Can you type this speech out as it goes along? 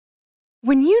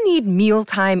When you need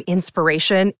mealtime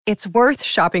inspiration, it's worth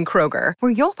shopping Kroger,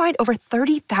 where you'll find over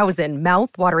 30,000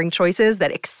 mouth-watering choices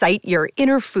that excite your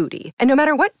inner foodie. And no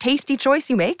matter what tasty choice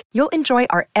you make, you'll enjoy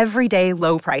our everyday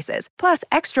low prices, plus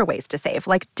extra ways to save,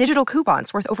 like digital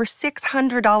coupons worth over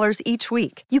 $600 each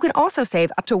week. You can also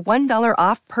save up to $1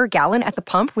 off per gallon at the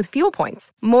pump with fuel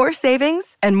points. More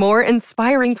savings and more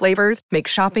inspiring flavors make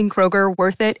shopping Kroger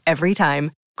worth it every time.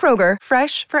 Kroger,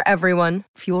 fresh for everyone.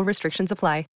 Fuel restrictions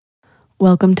apply.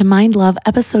 Welcome to Mind Love,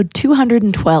 episode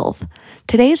 212.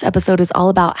 Today's episode is all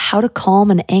about how to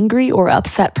calm an angry or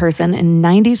upset person in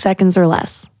 90 seconds or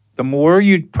less. The more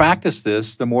you practice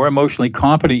this, the more emotionally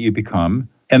competent you become,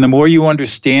 and the more you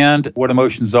understand what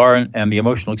emotions are and the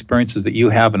emotional experiences that you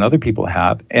have and other people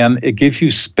have, and it gives you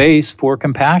space for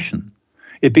compassion.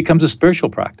 It becomes a spiritual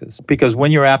practice because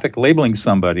when you're affect labeling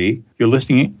somebody, you're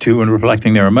listening to and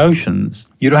reflecting their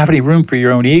emotions, you don't have any room for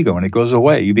your own ego and it goes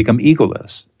away. You become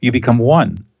egoless. You become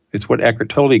one. It's what Eckhart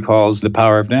Tolle calls the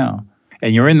power of now.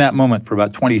 And you're in that moment for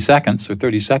about 20 seconds or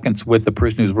 30 seconds with the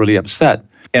person who's really upset.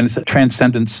 And it's a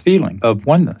transcendence feeling of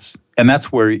oneness. And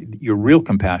that's where your real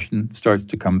compassion starts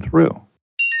to come through.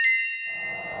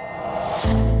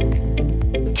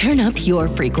 Turn up your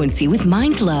frequency with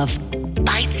Mind Love.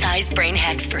 Bite-sized brain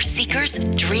hacks for seekers,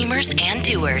 dreamers, and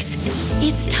doers.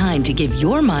 It's time to give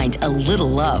your mind a little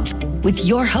love with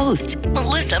your host,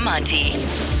 Melissa Monti.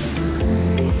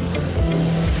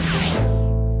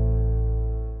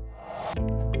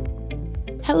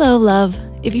 Hello, love.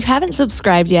 If you haven't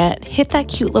subscribed yet, hit that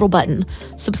cute little button.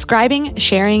 Subscribing,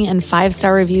 sharing, and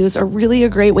 5-star reviews are really a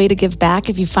great way to give back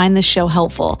if you find this show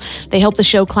helpful. They help the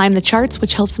show climb the charts,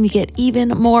 which helps me get even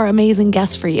more amazing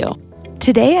guests for you.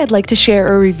 Today, I'd like to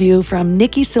share a review from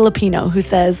Nikki Silipino, who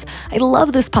says, I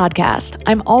love this podcast.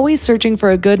 I'm always searching for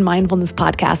a good mindfulness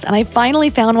podcast, and I finally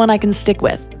found one I can stick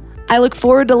with. I look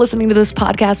forward to listening to this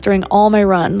podcast during all my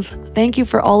runs. Thank you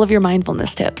for all of your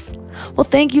mindfulness tips. Well,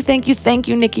 thank you,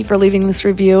 Nikki, for leaving this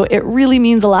review. It really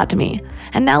means a lot to me.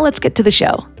 And now let's get to the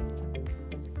show.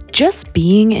 Just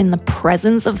being in the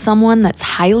presence of someone that's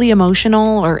highly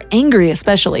emotional or angry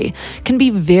especially can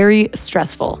be very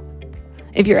stressful.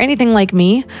 If you're anything like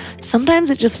me, sometimes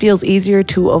it just feels easier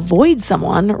to avoid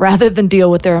someone rather than deal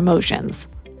with their emotions.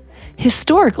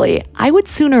 Historically, I would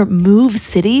sooner move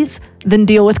cities than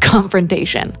deal with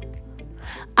confrontation.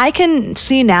 I can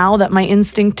see now that my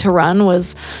instinct to run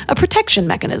was a protection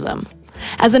mechanism.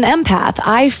 As an empath,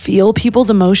 I feel people's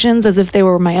emotions as if they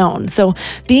were my own. So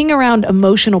being around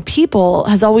emotional people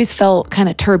has always felt kind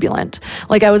of turbulent,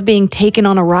 like I was being taken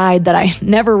on a ride that I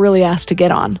never really asked to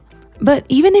get on. But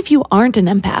even if you aren't an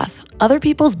empath, other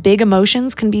people's big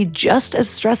emotions can be just as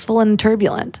stressful and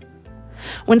turbulent.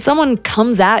 When someone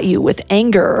comes at you with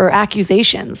anger or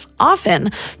accusations,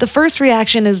 often the first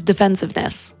reaction is defensive.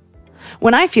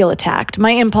 When I feel attacked,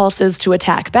 my impulse is to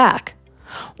attack back.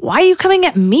 Why are you coming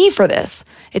at me for this?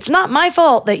 It's not my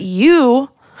fault that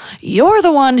you're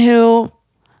the one who...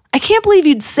 I can't believe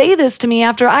you'd say this to me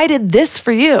after I did this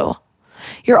for you.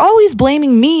 You're always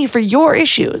blaming me for your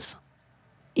issues.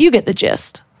 You get the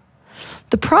gist.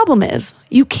 The problem is,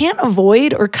 you can't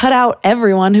avoid or cut out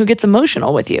everyone who gets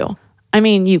emotional with you. I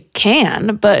mean, you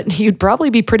can, but you'd probably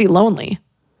be pretty lonely.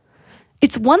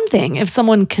 It's one thing if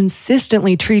someone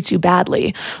consistently treats you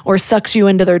badly or sucks you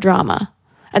into their drama.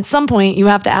 At some point, you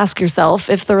have to ask yourself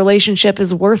if the relationship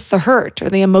is worth the hurt or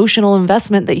the emotional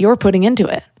investment that you're putting into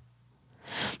it.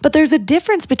 But there's a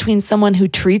difference between someone who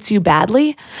treats you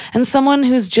badly and someone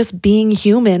who's just being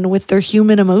human with their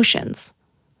human emotions.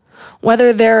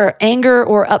 Whether their anger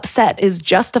or upset is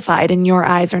justified in your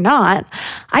eyes or not,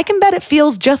 I can bet it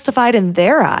feels justified in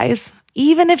their eyes,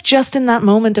 even if just in that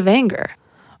moment of anger.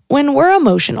 When we're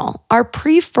emotional, our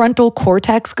prefrontal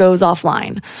cortex goes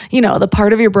offline, the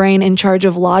part of your brain in charge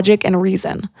of logic and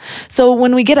reason. So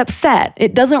when we get upset,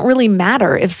 it doesn't really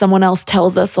matter if someone else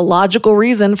tells us a logical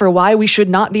reason for why we should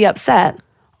not be upset.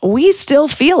 We still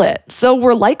feel it, so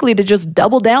we're likely to just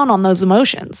double down on those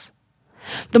emotions.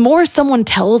 The more someone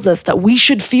tells us that we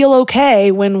should feel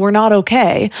okay when we're not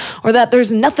okay, or that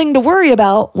there's nothing to worry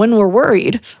about when we're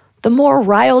worried, the more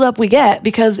riled up we get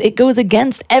because it goes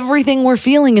against everything we're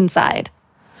feeling inside.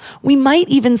 We might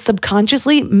even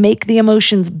subconsciously make the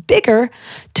emotions bigger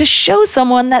to show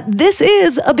someone that this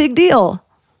is a big deal.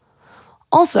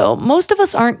 Also, most of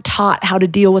us aren't taught how to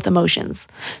deal with emotions,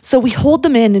 so we hold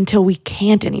them in until we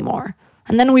can't anymore,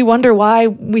 and then we wonder why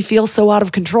we feel so out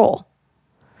of control.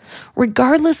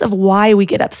 Regardless of why we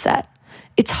get upset,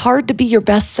 it's hard to be your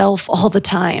best self all the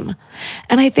time.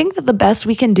 And I think that the best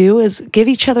we can do is give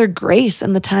each other grace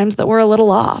in the times that we're a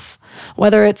little off,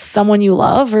 whether it's someone you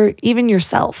love or even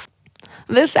yourself.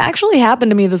 This actually happened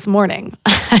to me this morning.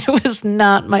 I was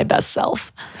not my best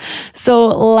self. So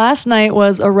last night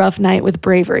was a rough night with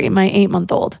Bravery, my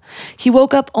 8-month-old. He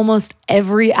woke up almost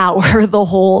every hour the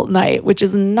whole night, which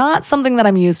is not something that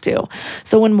I'm used to.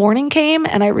 So when morning came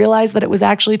and I realized that it was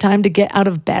actually time to get out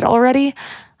of bed already,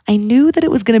 I knew that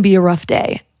it was going to be a rough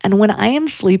day. And when I am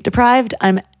sleep deprived,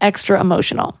 I'm extra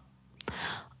emotional.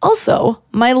 Also,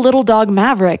 my little dog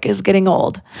Maverick is getting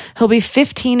old. He'll be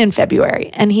 15 in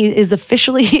February, and he is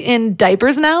officially in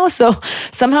diapers now, so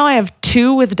somehow I have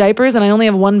 2 with diapers and I only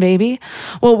have 1 baby.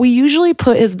 Well, we usually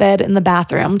put his bed in the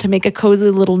bathroom to make a cozy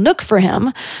little nook for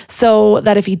him so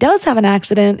that if he does have an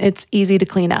accident, it's easy to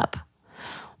clean up.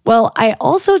 Well, I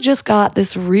also just got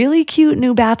this really cute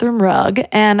new bathroom rug,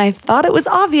 and I thought it was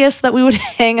obvious that we would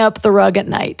hang up the rug at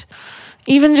night.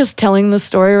 Even just telling this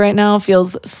story right now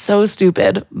feels so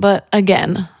stupid, but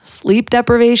again, sleep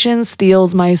deprivation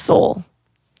steals my soul.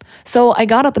 So I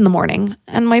got up in the morning,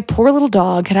 and my poor little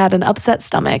dog had an upset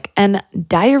stomach and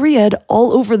diarrheaed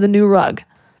all over the new rug.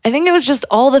 I think it was just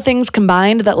all the things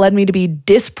combined that led me to be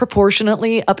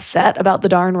disproportionately upset about the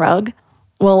darn rug.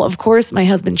 Well, of course, my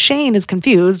husband Shane is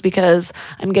confused because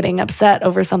I'm getting upset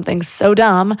over something so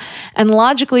dumb. And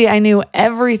logically, I knew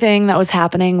everything that was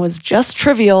happening was just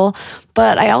trivial,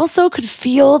 but I also could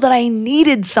feel that I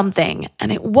needed something,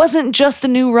 and it wasn't just a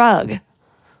new rug.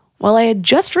 Well, I had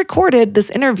just recorded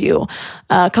this interview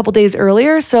a couple days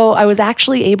earlier, so I was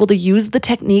actually able to use the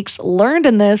techniques learned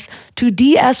in this to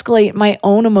de-escalate my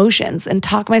own emotions and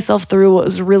talk myself through what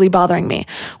was really bothering me,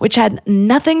 which had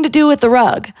nothing to do with the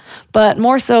rug, but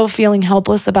more so feeling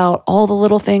helpless about all the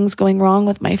little things going wrong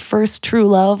with my first true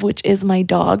love, which is my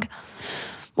dog.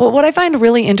 Well, what I find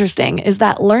really interesting is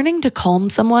that learning to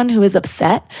calm someone who is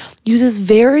upset uses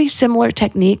very similar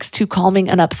techniques to calming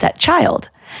an upset child.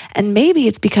 And maybe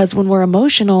it's because when we're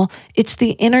emotional, it's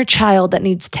the inner child that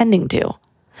needs tending to.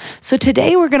 So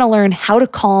today we're going to learn how to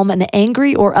calm an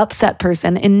angry or upset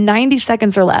person in 90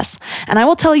 seconds or less. And I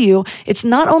will tell you, it's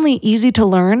not only easy to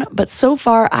learn, but so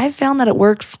far I've found that it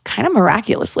works kind of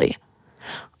miraculously.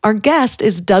 Our guest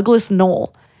is Douglas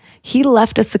Noll. He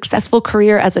left a successful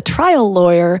career as a trial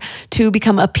lawyer to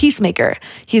become a peacemaker.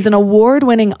 He's an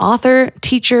award-winning author,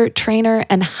 teacher, trainer,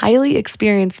 and highly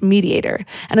experienced mediator.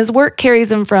 And his work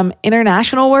carries him from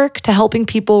international work to helping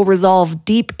people resolve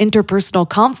deep interpersonal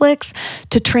conflicts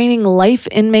to training life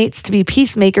inmates to be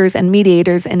peacemakers and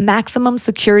mediators in maximum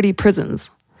security prisons.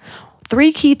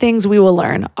 3 key things we will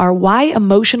learn are why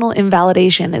emotional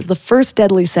invalidation is the first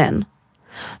deadly sin,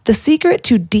 the secret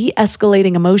to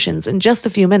de-escalating emotions in just a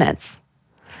few minutes,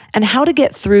 and how to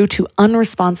get through to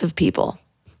unresponsive people.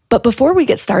 But before we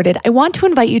get started, I want to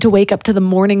invite you to wake up to the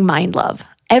morning Mind Love.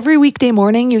 Every weekday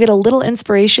morning, you get a little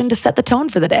inspiration to set the tone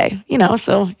for the day,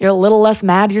 so you're a little less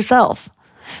mad yourself.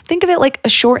 Think of it like a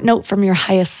short note from your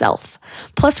highest self.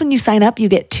 Plus, when you sign up, you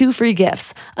get 2 free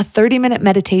gifts, a 30-minute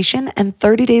meditation and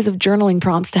 30 days of journaling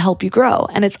prompts to help you grow.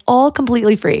 And it's all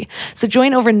completely free. So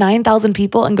join over 9,000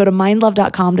 people and go to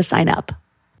mindlove.com to sign up.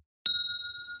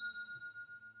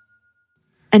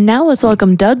 And now let's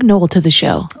welcome Doug Noll to the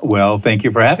show. Well, thank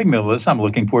you for having me, Melissa. I'm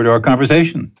looking forward to our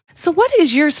conversation. So what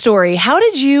is your story? How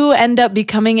did you end up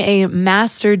becoming a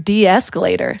master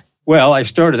de-escalator? Well, I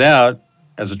started out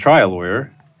as a trial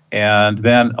lawyer. And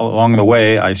then along the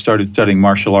way, I started studying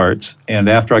martial arts. And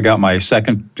after I got my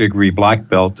 2nd degree black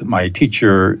belt, my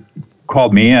teacher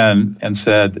called me in and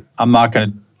said, I'm not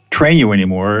going to train you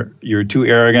anymore. You're too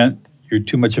arrogant. You're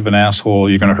too much of an asshole.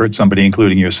 You're going to hurt somebody,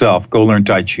 including yourself. Go learn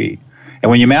Tai Chi. And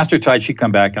when you master Tai Chi,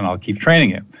 come back and I'll keep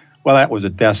training you. Well, that was a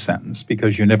death sentence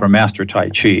because you never master Tai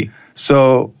Chi.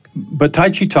 But Tai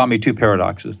Chi taught me 2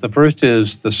 paradoxes. The first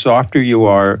is the softer you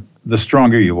are, the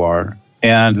stronger you are.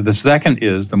 And the second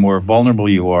is the more vulnerable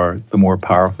you are, the more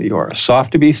powerful you are.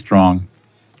 Soft to be strong,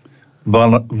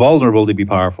 vulnerable to be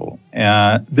powerful.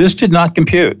 And this did not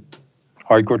compute.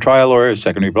 Hardcore trial lawyer,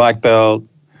 2nd degree black belt,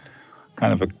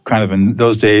 kind of in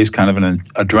those days, kind of an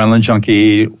adrenaline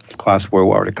junkie, class 4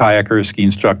 water kayaker, ski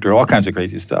instructor, all kinds of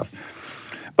crazy stuff.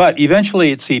 But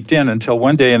eventually it seeped in until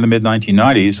one day in the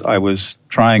mid-1990s, I was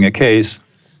trying a case,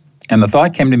 and the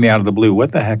thought came to me out of the blue,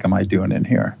 what the heck am I doing in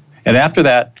here? And after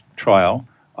that trial,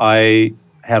 I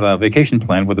had a vacation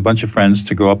plan with a bunch of friends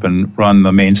to go up and run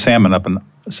the Maine salmon up in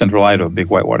central Idaho, Big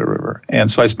Whitewater River.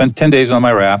 And so I spent 10 days on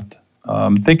my raft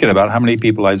thinking about how many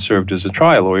people I'd served as a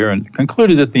trial lawyer, and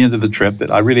concluded at the end of the trip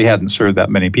that I really hadn't served that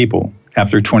many people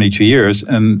after 22 years.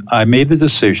 And I made the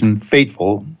decision,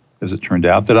 fateful as it turned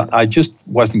out, that I just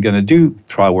wasn't going to do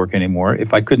trial work anymore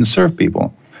if I couldn't serve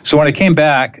people. So when I came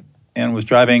back and was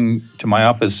driving to my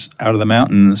office out of the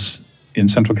mountains in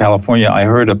Central California, I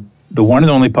heard the one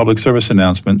and only public service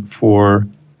announcement for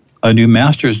a new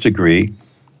master's degree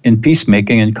in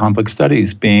peacemaking and conflict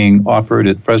studies being offered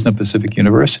at Fresno Pacific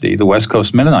University, the West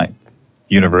Coast Mennonite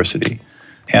University.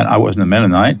 And I wasn't a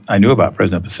Mennonite. I knew about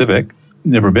Fresno Pacific,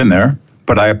 never been there,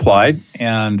 but I applied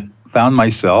and found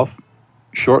myself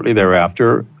shortly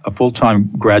thereafter a full-time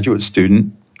graduate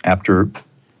student after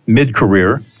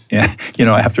mid-career,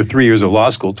 after 3 years of law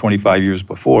school, 25 years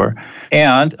before,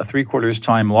 and a 3/4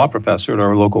 time law professor at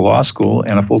our local law school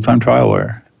and a full-time trial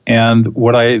lawyer. And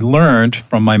what I learned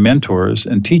from my mentors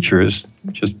and teachers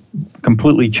just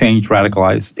completely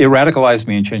radicalized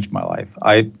me and changed my life.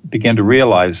 I began to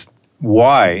realize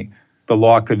why the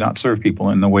law could not serve people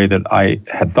in the way that I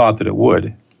had thought that it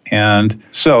would. And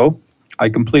so I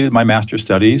completed my master's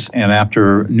studies, and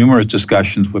after numerous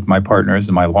discussions with my partners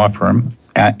in my law firm,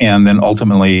 and then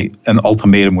ultimately an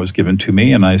ultimatum was given to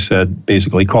me, and I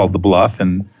basically called the bluff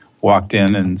and walked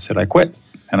in and said I quit.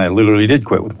 And I literally did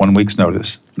quit with 1 week's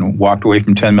notice and walked away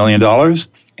from $10 million.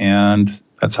 And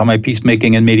that's how my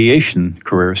peacemaking and mediation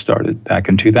career started back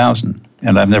in 2000.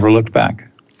 And I've never looked back.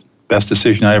 Best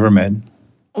decision I ever made.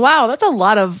 Wow, that's a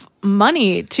lot of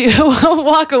money to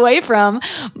walk away from,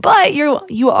 but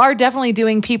you are definitely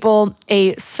doing people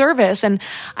a service. And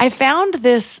I found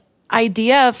this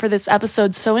idea for this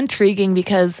episode so intriguing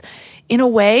because in a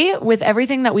way, with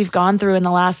everything that we've gone through in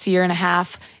the last year and a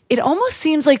half, it almost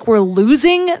seems like we're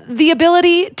losing the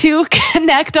ability to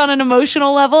connect on an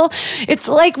emotional level. It's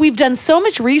like we've done so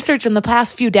much research in the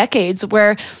past few decades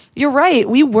where you're right,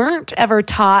 we weren't ever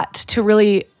taught to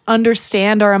really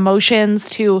understand our emotions,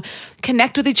 to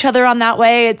connect with each other on that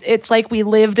way. It's like we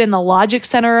lived in the logic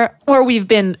center, or we've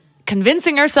been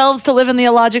convincing ourselves to live in the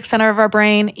logic center of our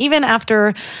brain. Even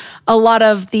after a lot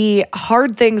of the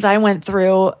hard things I went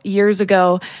through years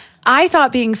ago, I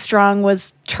thought being strong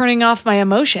was turning off my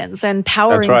emotions and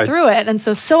powering through it. And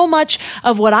so much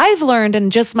of what I've learned in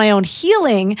just my own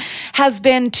healing has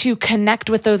been to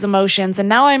connect with those emotions. And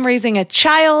now I'm raising a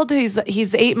child.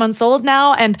 He's 8 months old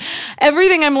now. And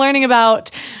everything I'm learning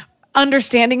about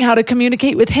understanding how to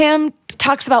communicate with him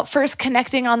talks about first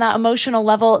connecting on that emotional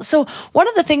level. So one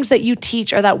of the things that you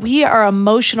teach are that we are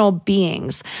emotional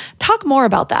beings. Talk more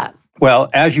about that. Well,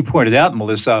 as you pointed out,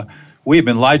 Melissa, we've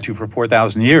been lied to for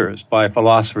 4,000 years by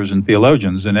philosophers and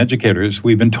theologians and educators.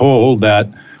 We've been told that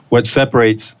what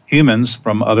separates humans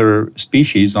from other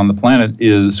species on the planet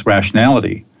is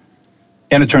rationality.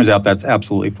 And it turns out that's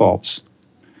absolutely false.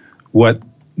 What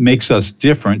makes us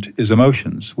different is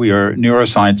emotions.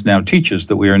 Neuroscience now teaches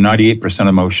that we are 98%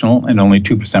 emotional and only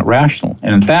 2% rational.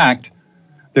 And in fact,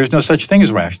 there's no such thing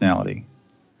as rationality.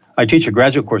 I teach a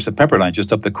graduate course at Pepperdine,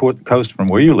 just up the coast from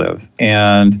where you live.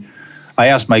 And I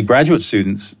asked my graduate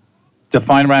students,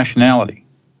 define rationality.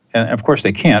 And of course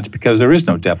they can't, because there is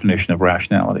no definition of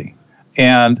rationality.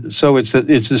 And so it's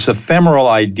this ephemeral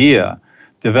idea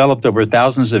developed over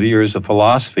thousands of years of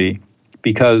philosophy,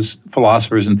 because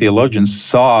philosophers and theologians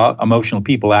saw emotional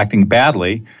people acting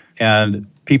badly, and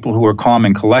people who were calm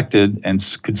and collected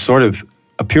and could sort of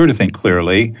appear to think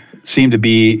clearly seemed to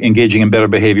be engaging in better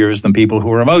behaviors than people who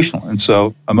were emotional. And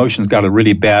so emotions got a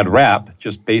really bad rap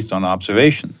just based on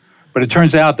observation. But it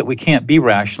turns out that we can't be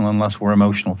rational unless we're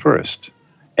emotional first.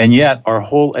 And yet our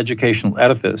whole educational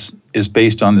edifice is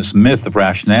based on this myth of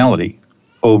rationality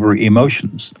over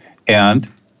emotions. And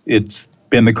it's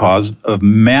been the cause of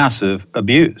massive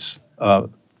abuse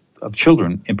of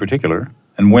children in particular,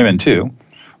 and women too,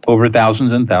 over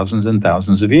thousands and thousands and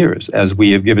thousands of years, as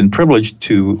we have given privilege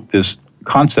to this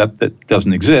concept that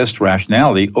doesn't exist,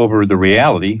 rationality, over the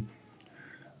reality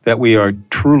that we are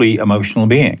truly emotional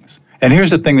beings. And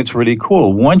here's the thing that's really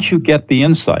cool. Once you get the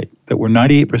insight that we're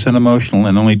 98% emotional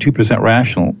and only 2%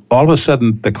 rational, all of a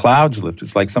sudden the clouds lift.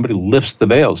 It's like somebody lifts the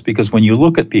veils, because when you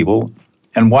look at people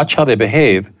and watch how they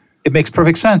behave, it makes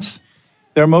perfect sense.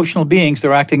 They're emotional beings.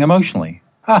 They're acting emotionally.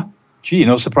 Gee,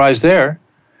 no surprise there.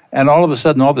 And all of a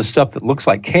sudden, all the stuff that looks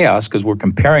like chaos, because we're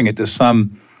comparing it to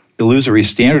some illusory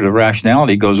standard of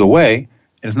rationality, goes away.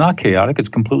 It's not chaotic. It's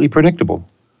completely predictable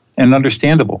and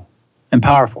understandable and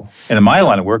powerful. And in my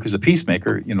line of work as a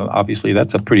peacemaker, obviously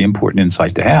that's a pretty important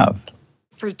insight to have.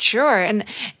 For sure. And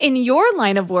in your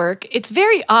line of work, it's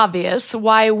very obvious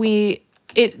why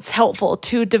it's helpful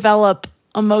to develop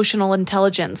emotional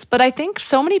intelligence. But I think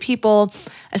so many people,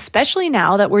 especially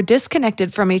now that we're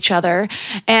disconnected from each other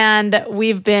and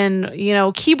we've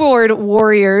been, keyboard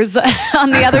warriors on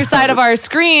the other side of our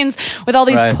screens with all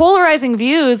these polarizing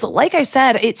views, like I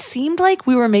said, it seemed like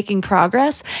we were making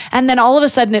progress. And then all of a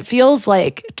sudden it feels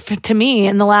like, to me,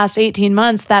 in the last 18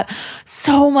 months, that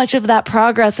so much of that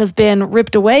progress has been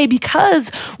ripped away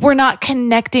because we're not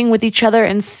connecting with each other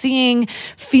and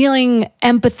feeling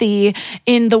empathy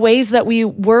in the ways that we we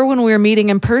were when we were meeting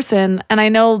in person. And I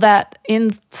know that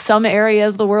in some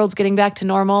areas, the world's getting back to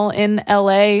normal. In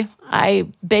LA, I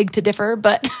beg to differ.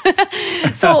 But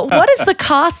so what is the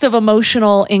cost of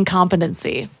emotional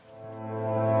incompetency?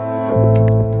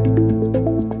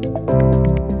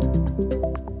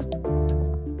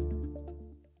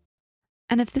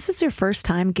 And if this is your first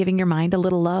time giving your mind a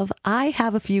little love, I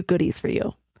have a few goodies for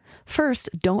you. First,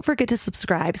 don't forget to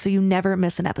subscribe so you never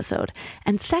miss an episode.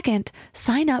 And second,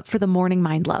 sign up for the Morning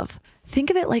Mind Love. Think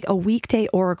of it like a weekday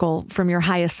oracle from your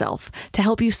highest self to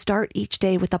help you start each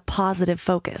day with a positive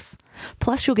focus.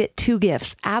 Plus, you'll get 2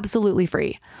 gifts absolutely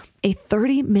free: a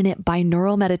 30-minute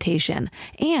binaural meditation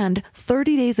and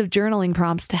 30 days of journaling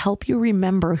prompts to help you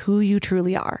remember who you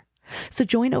truly are. So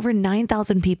join over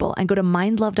 9,000 people and go to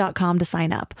mindlove.com to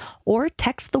sign up, or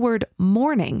text the word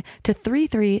morning to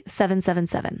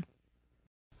 33777.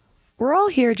 We're all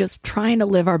here just trying to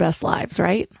live our best lives,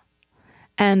 right?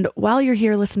 And while you're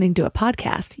here listening to a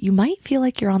podcast, you might feel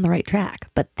like you're on the right track,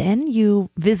 but then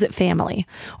you visit family,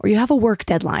 or you have a work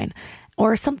deadline,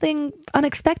 or something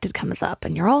unexpected comes up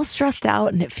and you're all stressed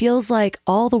out and it feels like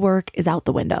all the work is out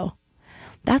the window.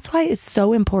 That's why it's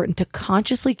so important to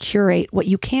consciously curate what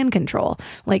you can control,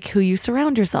 like who you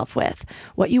surround yourself with,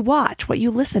 what you watch, what you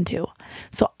listen to.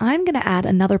 So I'm going to add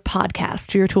another podcast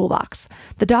to your toolbox,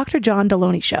 The Dr. John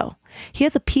Deloney Show. He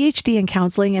has a PhD in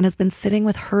counseling and has been sitting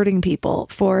with hurting people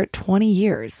for 20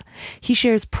 years. He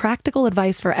shares practical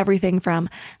advice for everything from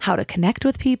how to connect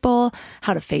with people,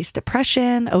 how to face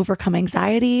depression, overcome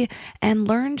anxiety, and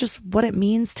learn just what it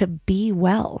means to be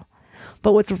well.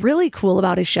 But what's really cool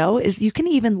about his show is you can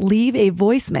even leave a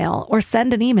voicemail or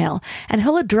send an email, and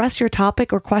he'll address your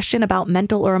topic or question about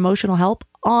mental or emotional help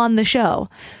on the show.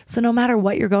 So no matter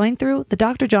what you're going through, the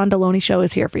Dr. John Deloney Show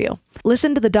is here for you.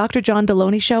 Listen to the Dr. John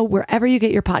Deloney Show wherever you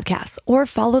get your podcasts, or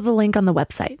follow the link on the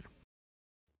website.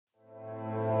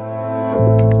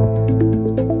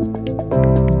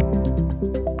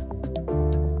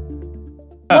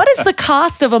 What is the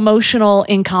cost of emotional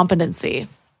incompetency?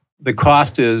 The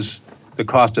cost is the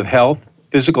cost of health,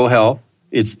 physical health.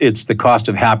 It's the cost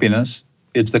of happiness.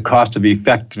 It's the cost of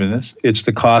effectiveness. It's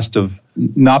the cost of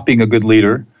not being a good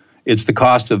leader. It's the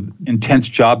cost of intense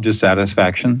job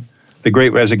dissatisfaction. The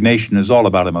Great Resignation is all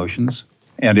about emotions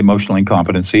and emotional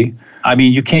incompetency. I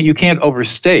mean, you can't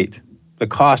overstate the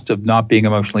cost of not being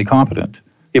emotionally competent.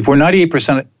 If we're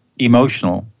 98%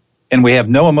 emotional and we have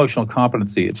no emotional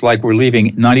competency, it's like we're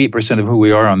leaving 98% of who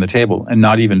we are on the table and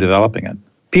not even developing it.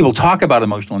 People talk about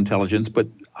emotional intelligence, but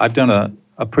I've done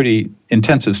a pretty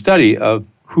intensive study of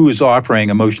who is offering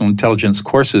emotional intelligence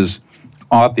courses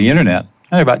off the internet.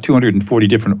 There are about 240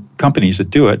 different companies that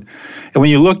do it. And when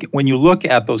you look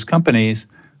at those companies,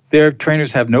 their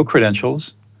trainers have no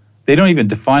credentials. They don't even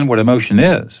define what emotion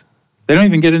is. They don't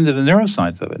even get into the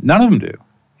neuroscience of it. None of them do.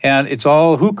 And it's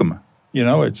all hook'em.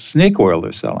 It's snake oil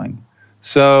they're selling.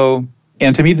 So,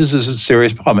 and to me, this is a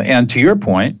serious problem. And to your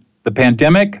point, the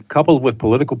pandemic, coupled with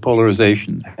political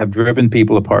polarization, have driven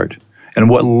people apart. And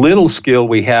what little skill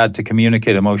we had to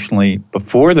communicate emotionally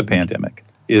before the pandemic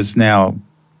is now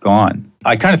gone.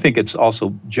 I kind of think it's also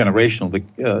generational. The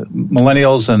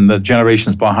millennials and the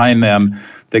generations behind them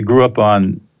that grew up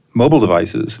on mobile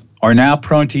devices are now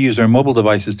prone to use their mobile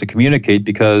devices to communicate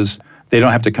because they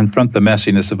don't have to confront the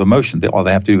messiness of emotion. All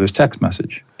they have to do is text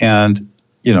message. And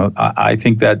I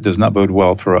think that does not bode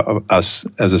well for us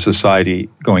as a society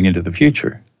going into the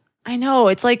future. I know.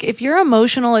 It's like if your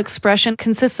emotional expression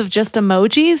consists of just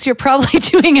emojis, you're probably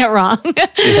doing it wrong.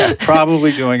 Yeah,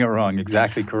 probably doing it wrong.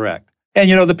 Exactly correct. And,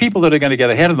 the people that are going to get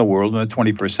ahead in the world in the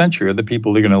 21st century are the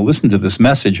people that are going to listen to this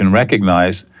message and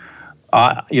recognize,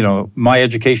 my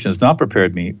education has not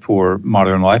prepared me for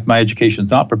modern life. My education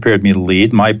has not prepared me to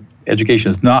lead. My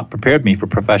education has not prepared me for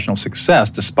professional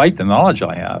success, despite the knowledge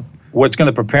I have. What's going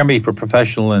to prepare me for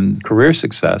professional and career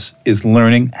success is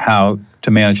learning how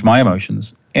to manage my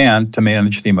emotions and to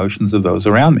manage the emotions of those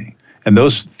around me. And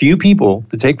those few people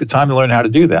that take the time to learn how to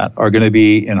do that are going to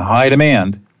be in high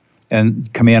demand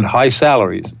and command high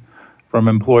salaries from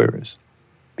employers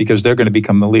because they're going to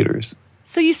become the leaders.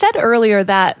 So you said earlier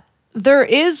that there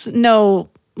is no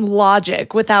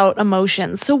logic without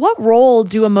emotions. So what role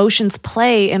do emotions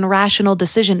play in rational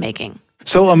decision making?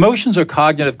 So emotions are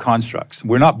cognitive constructs.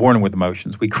 We're not born with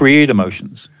emotions. We create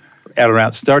emotions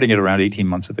starting at around 18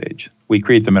 months of age. We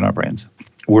create them in our brains.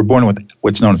 We're born with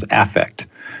what's known as affect.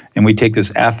 And we take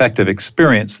this affective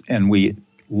experience and we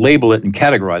label it and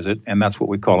categorize it, and that's what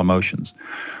we call emotions.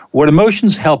 What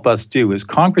emotions help us do is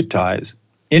concretize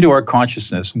into our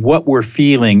consciousness what we're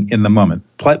feeling in the moment,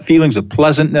 feelings of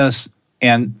pleasantness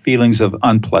and feelings of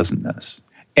unpleasantness.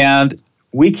 And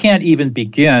we can't even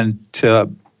begin to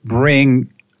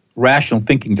bring rational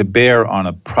thinking to bear on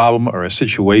a problem or a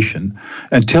situation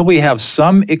until we have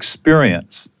some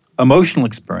experience, emotional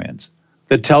experience,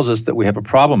 that tells us that we have a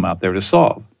problem out there to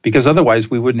solve. Because otherwise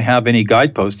we wouldn't have any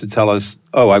guideposts to tell us,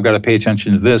 oh, I've got to pay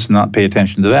attention to this, not pay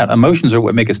attention to that. Emotions are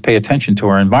what make us pay attention to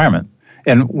our environment.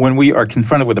 And when we are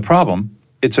confronted with a problem,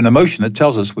 it's an emotion that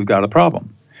tells us we've got a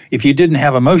problem. If you didn't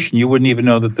have emotion, you wouldn't even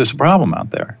know that there's a problem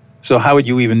out there. So how would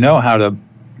you even know how to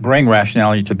bring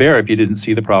rationality to bear if you didn't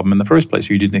see the problem in the first place,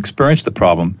 or you didn't experience the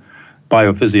problem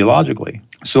biophysiologically?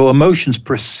 So emotions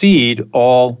precede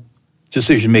all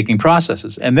decision-making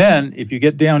processes. And then if you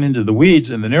get down into the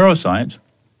weeds in the neuroscience,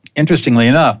 interestingly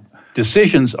enough,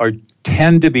 decisions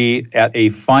tend to be at a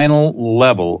final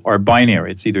level or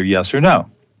binary. It's either yes or no.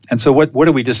 And so what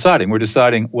are we deciding? We're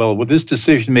deciding, well, will this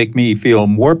decision make me feel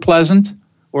more pleasant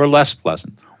or less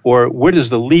pleasant? Or what is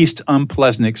the least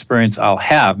unpleasant experience I'll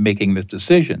have making this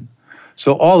decision?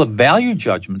 So all the value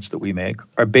judgments that we make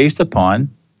are based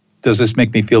upon, does this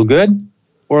make me feel good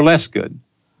or less good?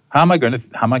 How am I going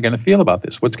to feel about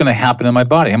this? What's going to happen in my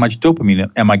body? How much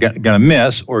dopamine am I going to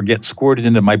miss or get squirted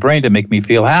into my brain to make me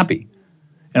feel happy?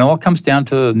 And it all comes down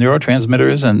to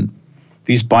neurotransmitters and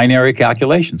these binary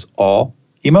calculations, all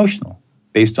emotional,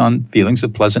 based on feelings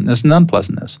of pleasantness and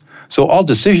unpleasantness. So all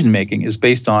decision-making is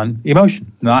based on emotion,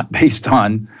 not based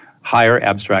on higher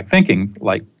abstract thinking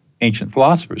like ancient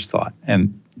philosophers thought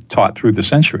and taught through the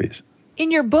centuries. In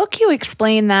your book, you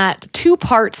explain that two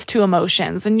parts to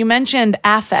emotions, and you mentioned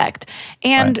affect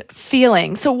and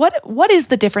feeling. So what is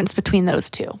the difference between those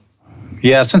two?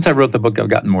 Yeah, since I wrote the book, I've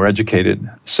gotten more educated.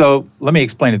 So let me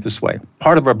explain it this way.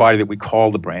 Part of our body that we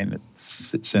call the brain, that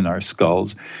sits in our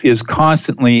skulls, is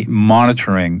constantly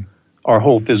monitoring our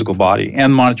whole physical body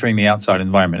and monitoring the outside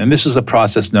environment. And this is a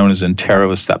process known as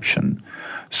interoception.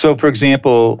 So, for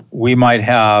example, we might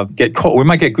get cold. We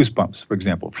might get goosebumps, for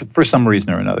example, for some reason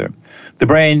or another. The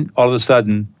brain all of a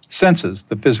sudden senses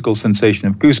the physical sensation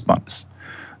of goosebumps.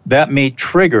 That may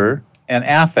trigger an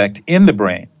affect in the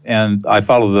brain. And I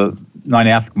follow the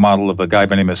 9-affect model of a guy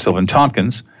by the name of Sylvan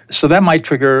Tompkins. So that might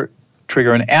trigger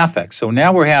an affect. So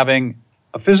now we're having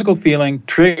a physical feeling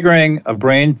triggering a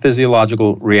brain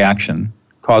physiological reaction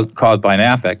caused by an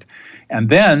affect. And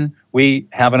then we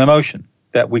have an emotion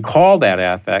that we call that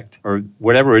affect, or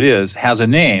whatever it is, has a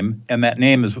name, and that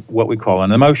name is what we call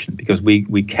an emotion, because we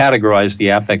categorize the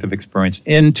affective experience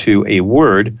into a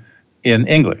word in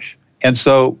English. And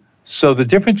so the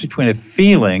difference between a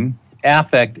feeling,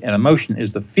 affect, and emotion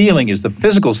is the feeling is the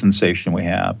physical sensation we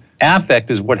have.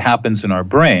 Affect is what happens in our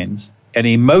brains, and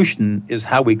emotion is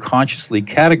how we consciously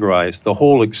categorize the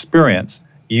whole experience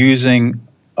using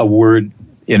a word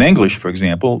in English, for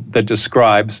example, that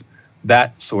describes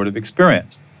that sort of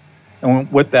experience.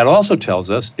 And what that also tells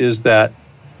us is that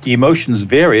emotions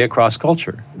vary across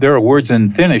culture. There are words in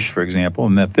Finnish, for example,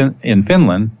 in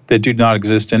Finland that do not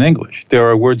exist in English. There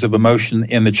are words of emotion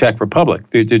in the Czech Republic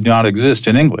that do not exist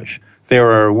in English. There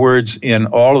are words in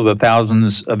all of the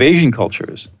thousands of Asian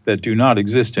cultures that do not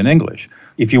exist in English.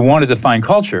 If you want to define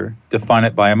culture, define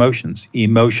it by emotions.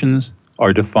 Emotions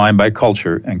are defined by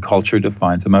culture, and culture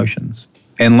defines emotions.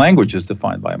 And language is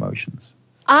defined by emotions.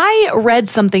 I read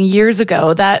something years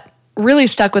ago that really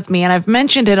stuck with me, and I've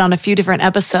mentioned it on a few different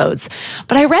episodes,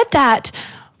 but I read that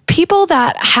people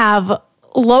that have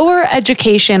lower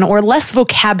education or less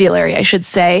vocabulary, I should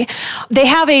say, they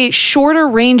have a shorter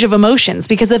range of emotions,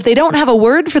 because if they don't have a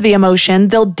word for the emotion,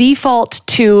 they'll default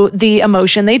to the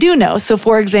emotion they do know. So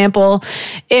for example,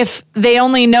 if they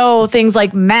only know things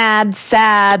like mad,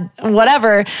 sad,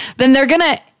 whatever, then they're going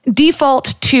to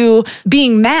default to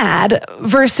being mad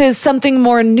versus something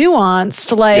more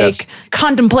nuanced like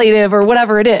contemplative or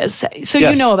whatever it is. So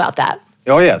you know about that.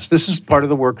 Oh, yes. This is part of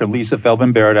the work of Lisa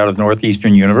Feldman Barrett out of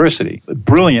Northeastern University. A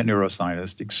brilliant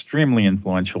neuroscientist, extremely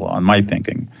influential on my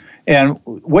thinking. And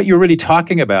what you're really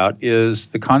talking about is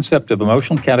the concept of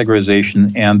emotional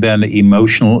categorization and then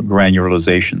emotional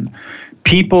granularization.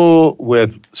 People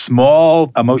with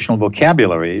small emotional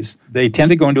vocabularies, they tend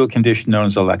to go into a condition known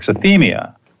as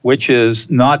alexithymia, which is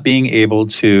not being able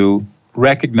to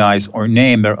recognize or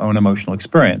name their own emotional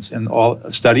experience. And all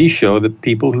studies show that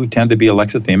people who tend to be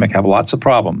alexithymic have lots of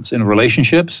problems. In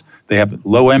relationships, they have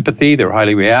low empathy, they're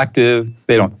highly reactive,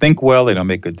 they don't think well, they don't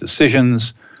make good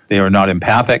decisions, they are not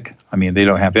empathic. I mean, they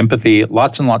don't have empathy,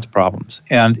 lots and lots of problems.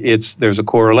 And there's a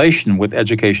correlation with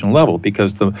educational level,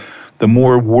 because the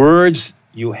more words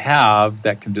you have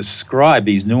that can describe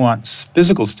these nuanced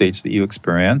physical states that you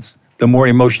experience, the more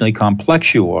emotionally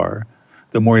complex you are,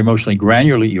 the more emotionally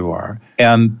granular you are,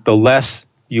 and the less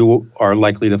you are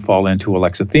likely to fall into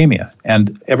alexithymia.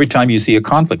 And every time you see a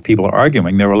conflict, people are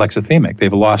arguing, they're alexithymic.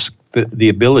 They've lost the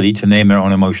ability to name their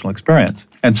own emotional experience.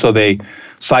 And so they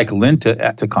cycle into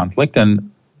conflict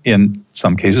and, in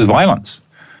some cases, violence.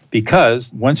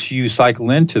 Because once you cycle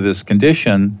into this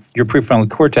condition, your prefrontal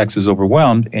cortex is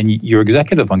overwhelmed and your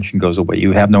executive function goes away.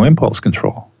 You have no impulse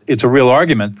control. It's a real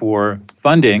argument for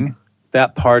funding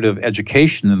that part of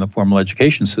education in the formal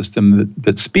education system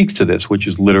that speaks to this, which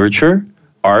is literature,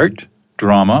 art,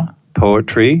 drama,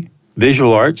 poetry,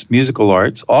 visual arts, musical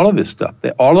arts, all of this stuff.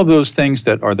 All of those things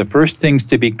that are the first things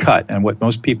to be cut, and what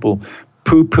most people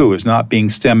poo-poo as not being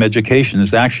STEM education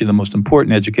is actually the most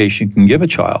important education you can give a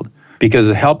child, because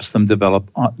it helps them develop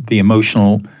the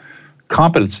emotional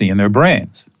competency in their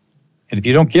brains. And if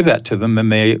you don't give that to them,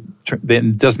 then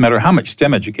it doesn't matter how much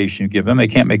STEM education you give them, they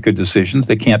can't make good decisions,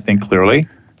 they can't think clearly,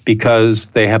 because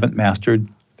they haven't mastered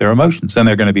their emotions, and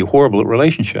they're going to be horrible at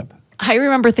relationship. I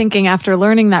remember thinking after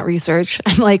learning that research,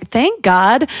 I'm like, thank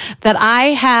God that I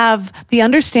have the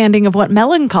understanding of what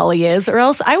melancholy is, or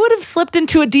else I would have slipped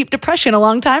into a deep depression a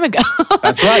long time ago.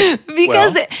 That's right.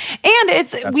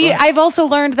 I've also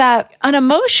learned that an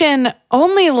emotion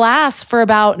only lasts for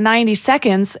about 90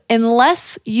 seconds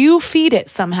unless you feed it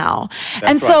somehow.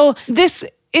 So this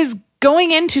is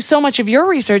going into so much of your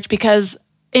research, because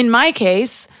in my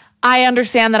case, I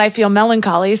understand that I feel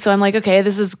melancholy. So I'm like, okay,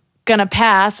 this is going to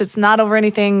pass. It's not over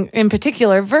anything in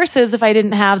particular. Versus if I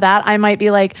didn't have that, I might be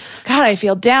like, God, I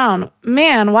feel down.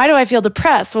 Man, why do I feel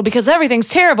depressed? Well, because everything's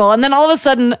terrible. And then all of a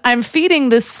sudden I'm feeding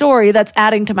this story that's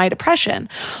adding to my depression.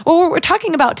 Well, what we're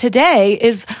talking about today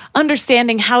is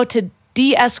understanding how to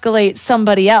de-escalate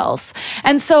somebody else.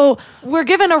 And so we're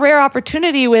given a rare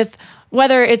opportunity with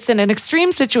whether it's in an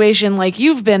extreme situation like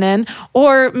you've been in,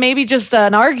 or maybe just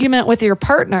an argument with your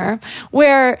partner,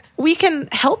 where we can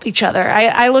help each other.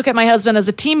 I look at my husband as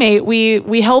a teammate.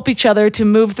 We help each other to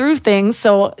move through things.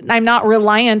 So I'm not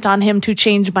reliant on him to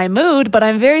change my mood, but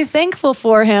I'm very thankful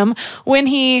for him when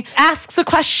he asks a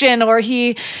question or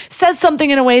he says something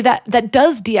in a way that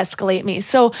does de-escalate me.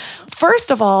 So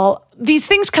first of all, these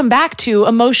things come back to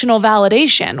emotional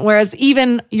validation, whereas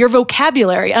even your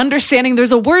vocabulary, understanding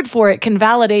there's a word for it, can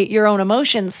validate your own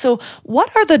emotions. So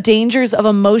what are the dangers of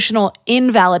emotional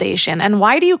invalidation, and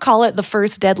why do you call it the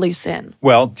first deadly sin?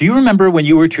 Well, do you remember when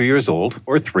you were 2 years old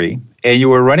or 3 and you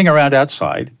were running around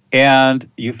outside and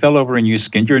you fell over and you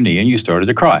skinned your knee and you started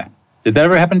to cry? Did that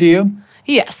ever happen to you?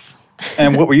 Yes.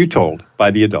 And what were you told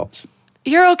by the adults?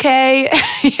 You're okay.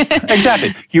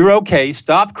 Exactly. You're okay.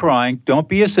 Stop crying. Don't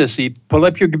be a sissy. Pull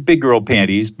up your big girl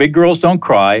panties. Big girls don't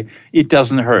cry. It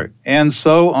doesn't hurt. And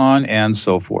so on and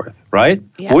so forth, right?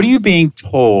 Yeah. What are you being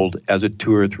told as a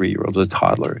 2 or 3 year old, as a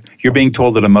toddler? You're being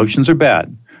told that emotions are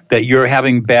bad, that you're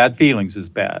having bad feelings is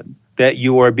bad, that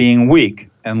you are being weak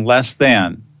and less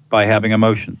than by having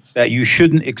emotions, that you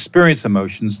shouldn't experience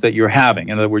emotions that you're having.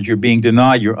 In other words, you're being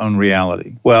denied your own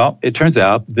reality. Well, it turns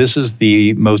out this is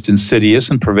the most insidious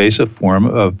and pervasive form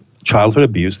of childhood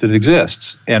abuse that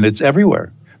exists, and it's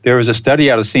everywhere. There is a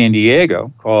study out of San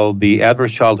Diego called the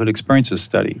Adverse Childhood Experiences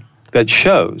Study that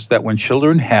shows that when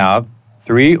children have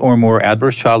 3 or more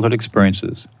adverse childhood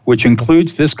experiences, which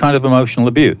includes this kind of emotional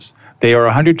abuse, they are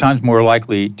 100 times more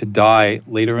likely to die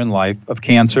later in life of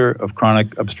cancer, of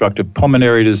chronic obstructive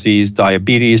pulmonary disease,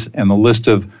 diabetes, and the list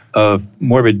of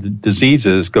morbid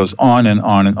diseases goes on and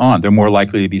on and on. They're more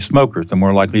likely to be smokers. They're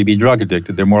more likely to be drug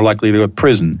addicted. They're more likely to go to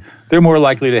prison. They're more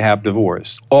likely to have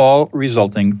divorce, all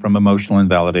resulting from emotional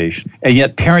invalidation. And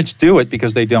yet parents do it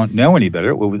because they don't know any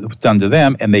better, what was done to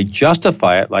them, and they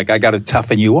justify it like, I got to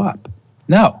toughen you up.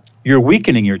 No, you're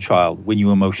weakening your child when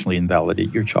you emotionally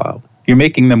invalidate your child. You're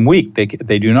making them weak.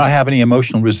 They do not have any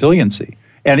emotional resiliency.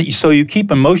 And so you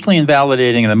keep emotionally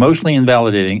invalidating,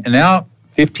 and now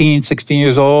 15, 16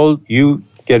 years old, you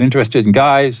get interested in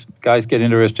guys get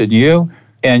interested in you,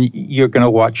 and you're going to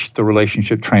watch the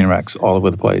relationship train wrecks all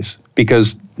over the place,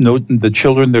 because the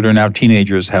children that are now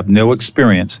teenagers have no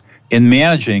experience in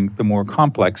managing the more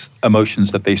complex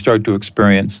emotions that they start to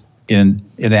experience in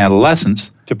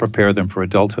adolescence to prepare them for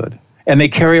adulthood. And they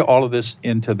carry all of this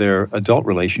into their adult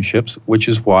relationships, which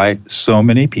is why so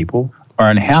many people are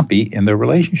unhappy in their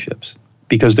relationships,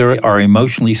 because they are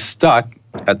emotionally stuck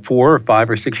at 4 or 5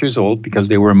 or 6 years old because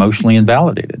they were emotionally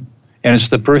invalidated. And it's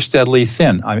the first deadly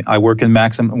sin. I work in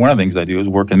one of the things I do is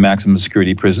work in maximum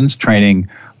security prisons, training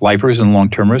lifers and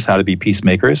long-termers how to be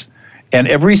peacemakers. And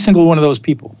every single one of those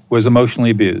people was emotionally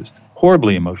abused,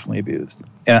 horribly emotionally abused.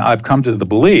 And I've come to the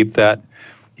belief that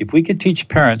if we could teach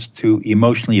parents to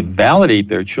emotionally validate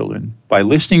their children by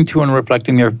listening to and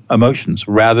reflecting their emotions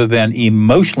rather than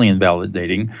emotionally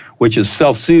invalidating, which is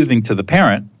self-soothing to the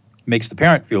parent, makes the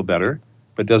parent feel better,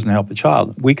 but doesn't help the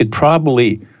child. We could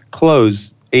probably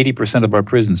close 80% of our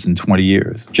prisons in 20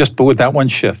 years, just with that one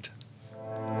shift.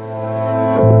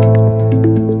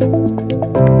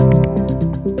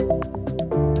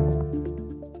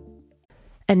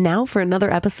 And now for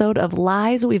another episode of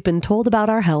Lies We've Been Told About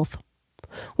Our Health.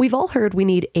 We've all heard we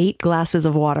need 8 glasses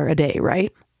of water a day,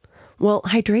 right? Well,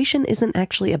 hydration isn't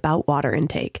actually about water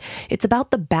intake. It's about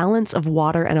the balance of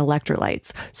water and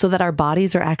electrolytes so that our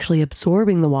bodies are actually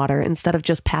absorbing the water instead of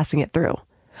just passing it through.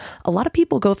 A lot of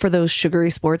people go for those sugary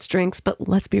sports drinks, but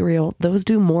let's be real, those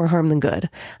do more harm than good.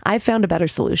 I've found a better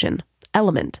solution.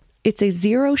 Element. It's a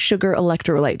zero sugar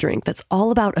electrolyte drink that's all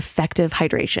about effective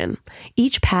hydration.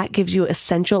 Each pack gives you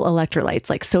essential electrolytes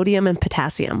like sodium and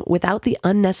potassium without the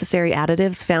unnecessary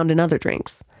additives found in other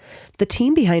drinks. The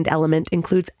team behind Element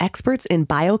includes experts in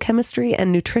biochemistry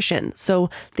and nutrition,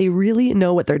 so they really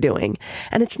know what they're doing.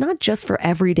 And it's not just for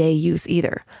everyday use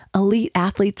either. Elite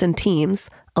athletes and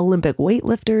teams, Olympic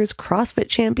weightlifters, CrossFit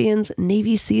champions,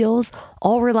 Navy SEALs,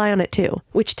 all rely on it too,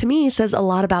 which to me says a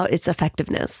lot about its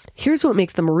effectiveness. Here's what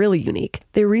makes them really unique.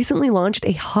 They recently launched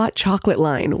a hot chocolate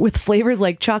line with flavors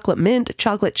like chocolate mint,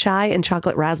 chocolate chai, and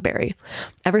chocolate raspberry.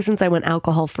 Ever since I went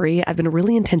alcohol-free, I've been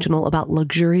really intentional about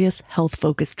luxurious,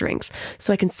 health-focused drinks,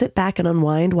 so I can sit back and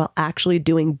unwind while actually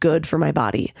doing good for my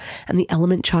body. And the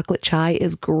Element chocolate chai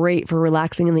is great for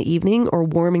relaxing in the evening or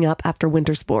warming up after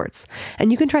winter sports.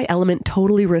 And you can try Element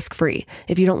totally risk-free.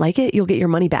 If you don't like it, you'll get your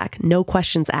money back, no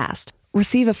questions asked.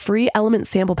 Receive a free Element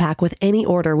sample pack with any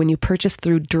order when you purchase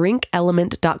through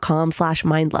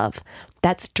drinkelement.com/mindlove.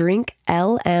 That's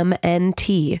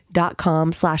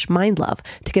drinklmnt.com/mindlove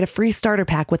to get a free starter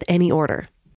pack with any order.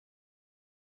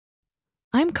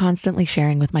 I'm constantly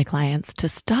sharing with my clients to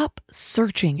stop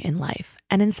searching in life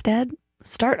and instead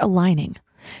start aligning.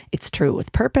 It's true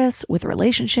with purpose, with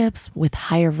relationships, with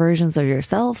higher versions of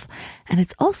yourself, and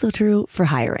it's also true for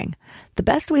hiring. The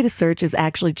best way to search is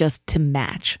actually just to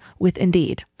match with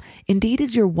Indeed. Indeed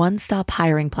is your one-stop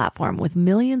hiring platform with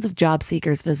millions of job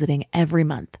seekers visiting every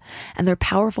month, and their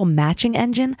powerful matching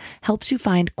engine helps you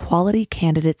find quality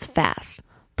candidates fast.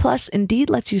 Plus, Indeed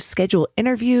lets you schedule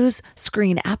interviews,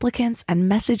 screen applicants, and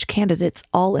message candidates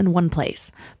all in one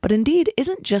place. But Indeed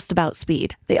isn't just about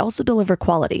speed. They also deliver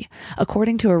quality.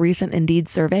 According to a recent Indeed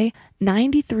survey,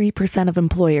 93% of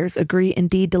employers agree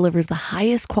Indeed delivers the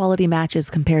highest quality matches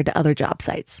compared to other job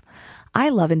sites. I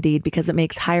love Indeed because it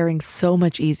makes hiring so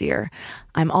much easier.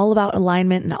 I'm all about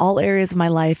alignment in all areas of my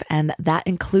life, and that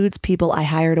includes people I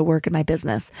hire to work in my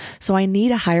business. So I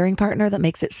need a hiring partner that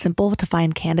makes it simple to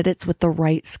find candidates with the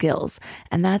right skills.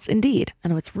 And that's Indeed.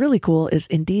 And what's really cool is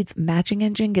Indeed's matching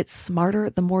engine gets smarter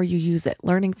the more you use it,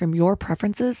 learning from your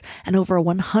preferences and over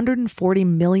 140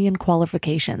 million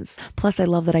qualifications. Plus, I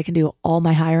love that I can do all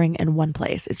my hiring in one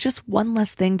place. It's just one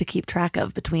less thing to keep track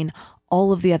of between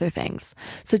all of the other things.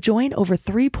 So join over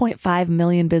 3.5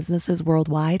 million businesses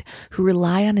worldwide who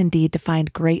rely on Indeed to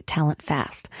find great talent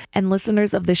fast. And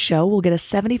listeners of this show will get a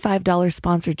 $75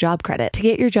 sponsored job credit to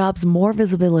get your jobs more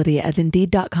visibility at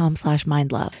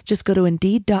Indeed.com/mindlove. Just go to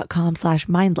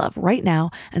Indeed.com/mindlove right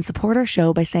now and support our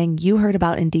show by saying you heard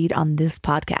about Indeed on this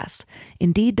podcast.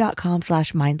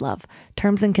 Indeed.com/mindlove.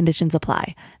 Terms and conditions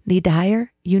apply. Need to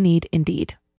hire? You need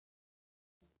Indeed.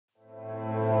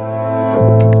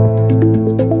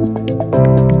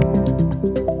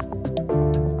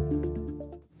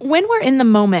 When we're in the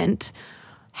moment,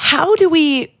 how do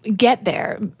we get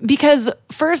there? Because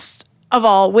first of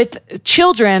all, with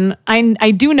children,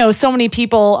 I do know so many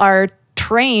people are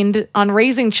trained on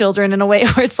raising children in a way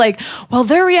where it's like, well,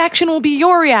 their reaction will be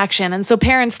your reaction. And so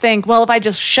parents think, well, if I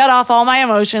just shut off all my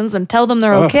emotions and tell them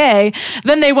they're okay,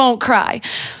 then they won't cry.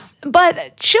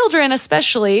 But children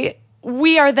especially,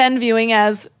 we are then viewing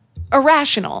as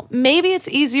irrational. Maybe it's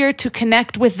easier to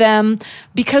connect with them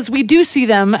because we do see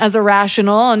them as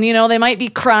irrational, and they might be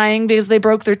crying because they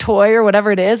broke their toy or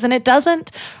whatever it is, and it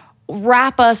doesn't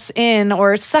wrap us in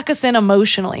or suck us in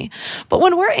emotionally. But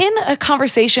when we're in a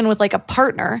conversation with like a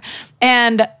partner,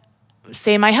 and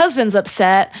say my husband's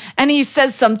upset and he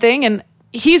says something and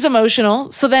he's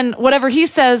emotional, so then whatever he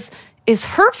says is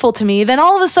hurtful to me, then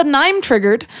all of a sudden I'm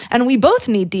triggered and we both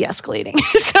need de-escalating.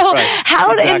 So right.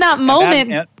 How exactly. in that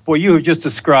moment... Well, you have just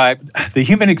described the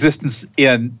human existence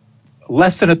in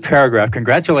less than a paragraph.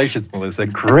 Congratulations, Melissa.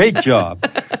 Great job.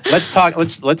 Let's start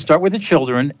with the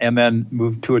children and then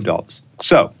move to adults.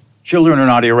 So children are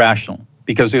not irrational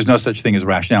because there's no such thing as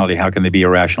rationality. How can they be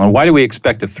irrational? And why do we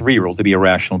expect a 3-year-old to be a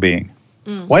rational being?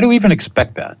 Why do we even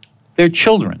expect that? They're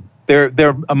children.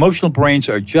 Their emotional brains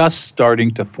are just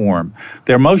starting to form.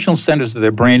 Their emotional centers of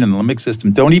their brain and the limbic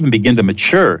system don't even begin to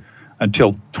mature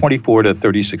until 24 to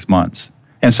 36 months.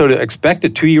 And so to expect a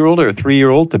 2-year-old or a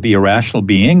 3-year-old to be a rational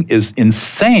being is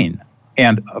insane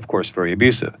and, of course, very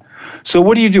abusive. So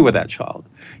what do you do with that child?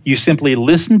 You simply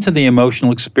listen to the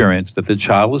emotional experience that the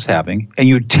child is having, and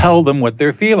you tell them what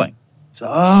they're feeling. So,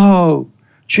 oh,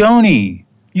 Joni,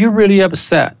 you're really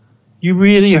upset. You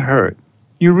really hurt.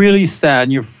 You're really sad,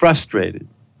 and you're frustrated.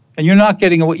 And you're not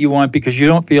getting what you want because you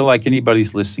don't feel like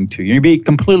anybody's listening to you. You're being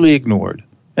completely ignored.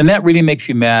 And that really makes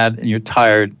you mad, and you're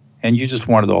tired, and you just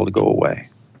want it all to go away.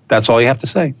 That's all you have to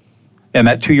say. And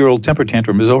that 2-year-old temper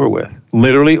tantrum is over with,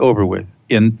 literally over with,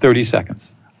 in 30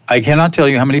 seconds. I cannot tell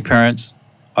you how many parents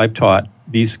I've taught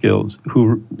these skills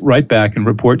who write back and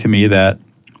report to me that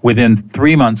within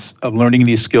 3 months of learning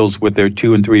these skills with their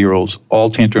 2 and 3-year-olds, all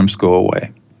tantrums go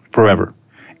away forever.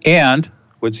 And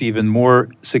what's even more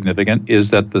significant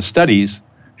is that the studies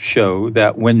show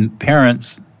that when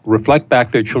parents reflect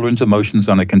back their children's emotions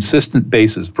on a consistent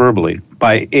basis verbally,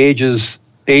 by ages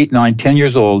 8, 9, 10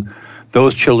 years old,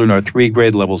 those children are 3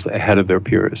 grade levels ahead of their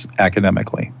peers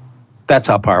academically. That's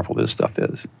how powerful this stuff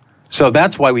is. So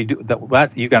that's why we do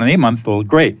that. You got an 8-month-old,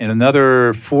 great. In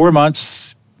another 4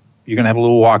 months, you're going to have a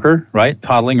little walker, right,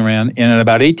 toddling around. And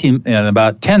in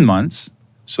about 10 months,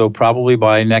 so probably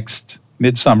by next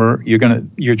midsummer,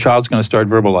 your child's going to start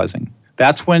verbalizing.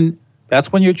 That's when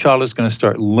your child is going to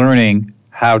start learning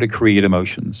how to create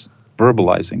emotions,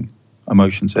 verbalizing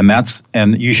emotions.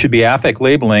 And you should be affect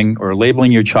labeling or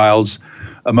labeling your child's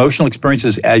emotional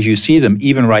experiences as you see them,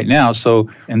 even right now. So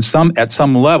at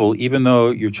some level, even though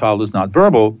your child is not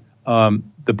verbal,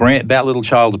 that little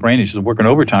child's brain is just working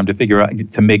overtime to figure out,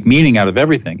 to make meaning out of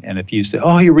everything. And if you say,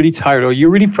 oh, you're really tired, or you're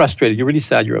really frustrated, you're really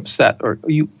sad, you're upset, or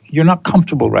you're not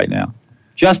comfortable right now,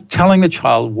 just telling the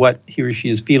child what he or she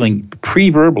is feeling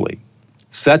pre-verbally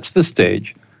sets the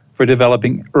stage for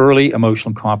developing early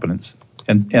emotional competence.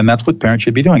 And that's what parents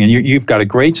should be doing. And you've got a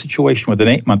great situation with an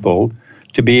 8-month-old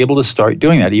to be able to start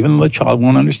doing that. Even though the child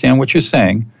won't understand what you're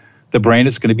saying, the brain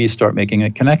is going to start making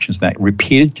connections. That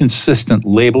repeated, consistent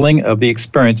labeling of the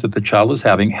experience that the child is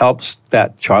having helps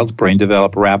that child's brain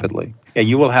develop rapidly. And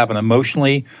you will have an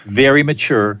emotionally very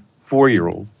mature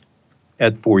 4-year-old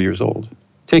at 4 years old.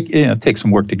 Take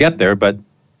some work to get there, but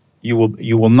you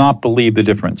will not believe the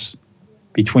difference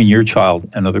between your child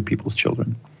and other people's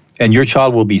children. And your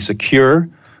child will be secure,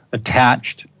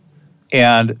 attached,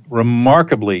 and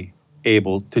remarkably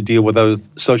able to deal with those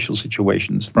social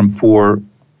situations from 4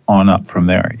 on up from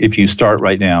there, if you start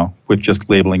right now with just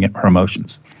labeling her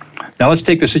emotions. Now let's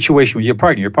take the situation with your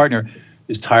partner. Your partner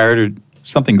is tired or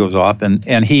something goes off,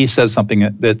 and he says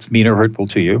something that's mean or hurtful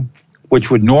to you, which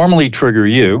would normally trigger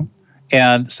you.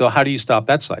 And so how do you stop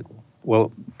that cycle?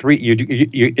 Well,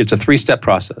 it's a 3-step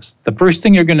process. The first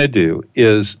thing you're going to do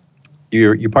is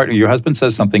your partner, your husband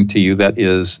says something to you that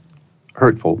is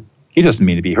hurtful. He doesn't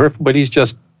mean to be hurtful, but he's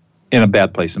just in a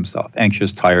bad place himself,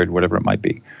 anxious, tired, whatever it might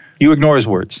be. You ignore his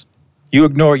words.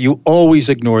 You always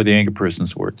ignore the angry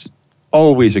person's words.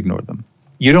 Always ignore them.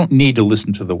 You don't need to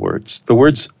listen to the words. The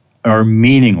words are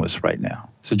meaningless right now.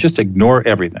 So just ignore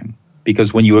everything.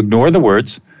 Because when you ignore the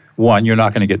words, 1, you're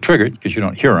not going to get triggered because you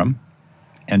don't hear them.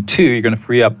 And 2, you're going to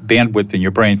free up bandwidth in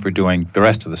your brain for doing the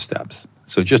rest of the steps.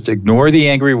 So just ignore the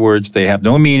angry words. They have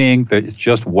no meaning. It's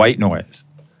just white noise.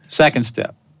 Second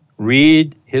step,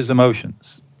 read his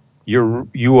emotions.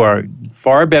 You are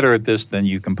far better at this than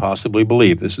you can possibly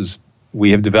believe.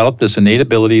 We have developed this innate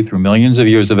ability through millions of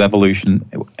years of evolution,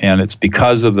 and it's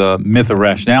because of the myth of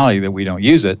rationality that we don't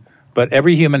use it. But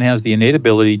every human has the innate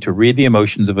ability to read the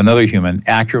emotions of another human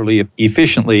accurately,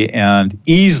 efficiently, and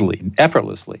easily,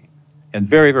 effortlessly, and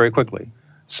very, very quickly.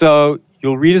 So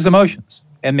you'll read his emotions.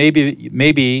 And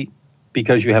maybe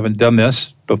because you haven't done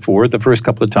this before, the first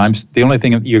couple of times, the only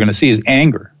thing you're going to see is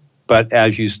anger. But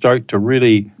as you start to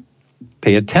really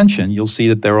pay attention, you'll see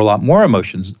that there are a lot more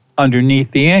emotions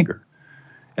underneath the anger.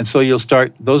 And so you'll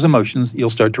start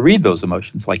to read those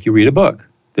emotions like you read a book.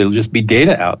 There'll just be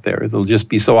data out there. It'll just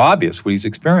be so obvious what he's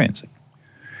experiencing.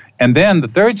 And then the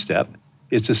third step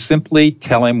is to simply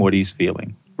tell him what he's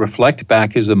feeling. Reflect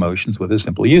back his emotions with a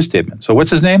simple you statement. So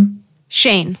what's his name?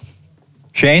 Shane.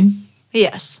 Shane?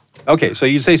 Yes. Okay, so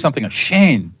you say something like,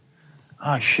 Shane,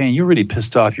 Shane, you're really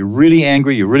pissed off. You're really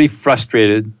angry. You're really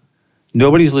frustrated.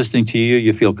 Nobody's listening to you.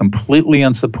 You feel completely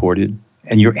unsupported.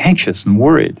 And you're anxious and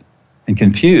worried and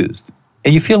confused.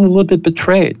 And you feel a little bit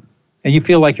betrayed. And you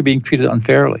feel like you're being treated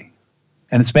unfairly.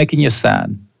 And it's making you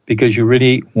sad because you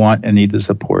really want and need the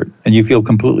support. And you feel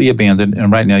completely abandoned.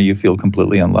 And right now you feel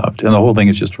completely unloved. And the whole thing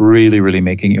is just really, really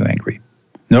making you angry.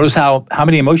 Notice how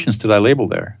many emotions did I label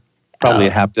there? Probably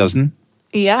a half dozen.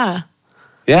 Yeah.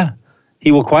 Yeah.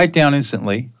 He will quiet down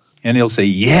instantly and he'll say,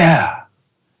 yeah.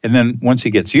 And then once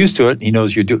he gets used to it, he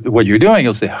knows what you're doing,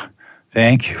 he'll say,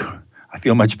 thank you. I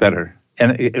feel much better.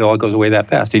 And it all goes away that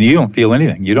fast. And you don't feel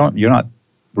anything. You're not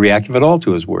reactive at all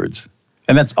to his words.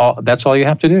 And that's all you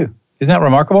have to do. Isn't that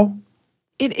remarkable?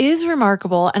 It is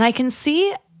remarkable. And I can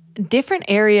see different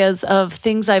areas of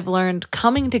things I've learned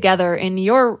coming together in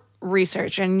your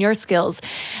research and your skills.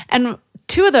 And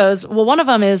two of those, well, one of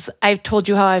them is I've told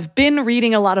you how I've been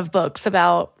reading a lot of books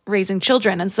about raising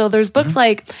children. And so there's books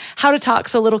like How to Talk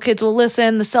So Little Kids Will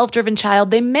Listen, The Self-Driven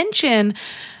Child. They mention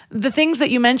the things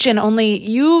that you mention, only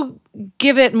you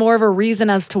give it more of a reason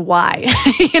as to why.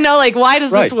 Like, why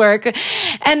does this work?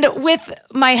 And with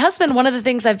my husband, one of the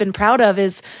things I've been proud of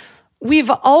is we've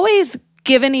always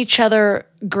given each other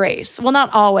grace. Well,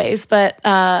 not always, but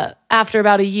after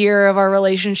about a year of our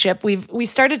relationship,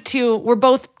 we're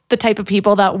both the type of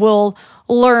people that will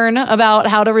learn about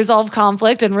how to resolve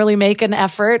conflict and really make an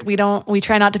effort. We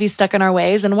try not to be stuck in our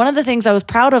ways. And one of the things I was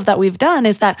proud of that we've done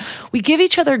is that we give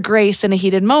each other grace in a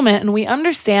heated moment, and we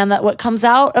understand that what comes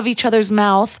out of each other's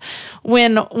mouth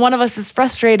when one of us is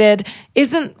frustrated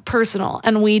isn't personal,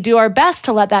 and we do our best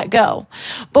to let that go.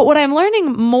 But what I'm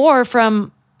learning more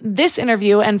from this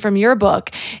interview and from your book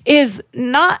is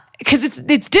not, because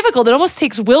it's difficult. It almost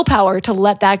takes willpower to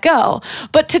let that go.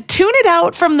 But to tune it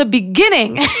out from the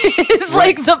beginning is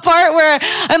like the part where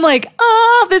I'm like,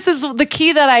 this is the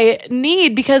key that I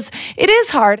need, because it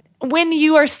is hard. When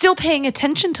you are still paying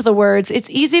attention to the words, it's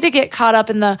easy to get caught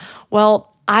up in the, well,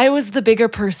 I was the bigger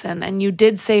person and you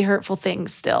did say hurtful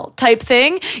things still type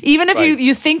thing. Even if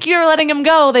you think you're letting them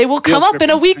go, they will come up in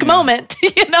a weak moment,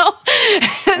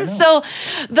 And so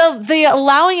the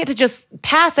allowing it to just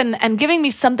pass and giving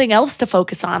me something else to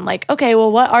focus on, like, okay,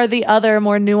 well, what are the other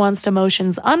more nuanced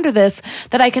emotions under this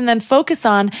that I can then focus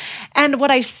on? And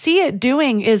what I see it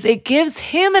doing is it gives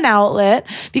him an outlet,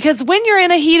 because when you're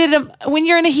in a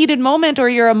heated moment or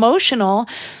you're emotional,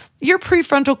 your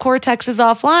prefrontal cortex is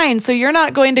offline, so you're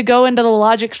not going to go into the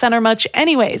logic center much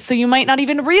anyways. So you might not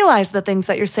even realize the things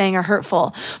that you're saying are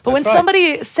hurtful. But when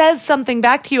somebody says something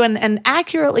back to you and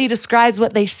accurately describes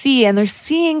what they see, and they're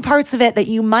seeing parts of it that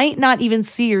you might not even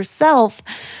see yourself,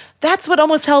 that's what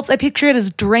almost helps. I picture it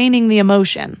as draining the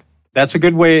emotion. That's a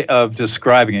good way of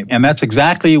describing it. And that's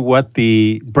exactly what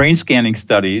the brain scanning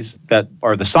studies that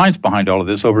are the science behind all of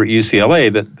this over at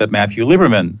UCLA that Matthew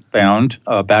Lieberman found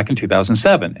back in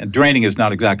 2007. And draining is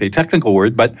not exactly a technical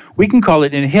word, but we can call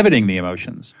it inhibiting the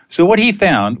emotions. So what he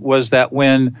found was that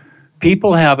when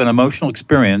people have an emotional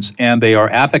experience and they are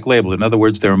affect labeled, in other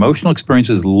words, their emotional experience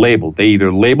is labeled, they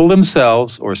either label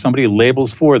themselves or somebody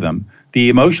labels for them, the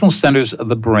emotional centers of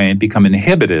the brain become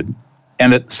inhibited.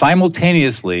 And that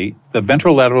simultaneously, the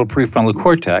ventrolateral prefrontal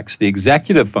cortex, the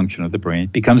executive function of the brain,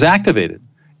 becomes activated.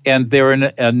 And they're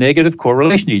in a negative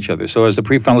correlation to each other. So as the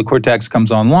prefrontal cortex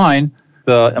comes online,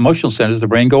 the emotional centers of the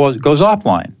brain goes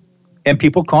offline. And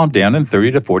people calm down in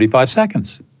 30 to 45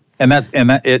 seconds. And that's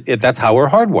how we're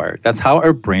hardwired. That's how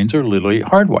our brains are literally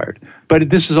hardwired. But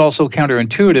this is also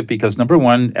counterintuitive because, number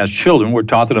one, as children, we're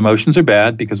taught that emotions are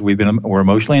bad because we're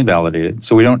emotionally invalidated.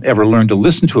 So we don't ever learn to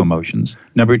listen to emotions.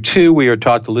 Number two, we are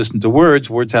taught to listen to words.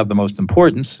 Words have the most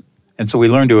importance. And so we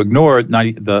learn to ignore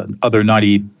the other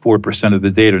 94% of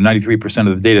the data, 93%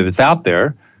 of the data that's out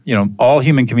there. All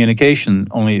human communication,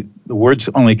 the words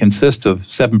only consist of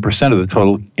 7% of the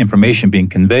total information being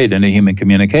conveyed in a human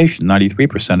communication.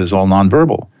 93% is all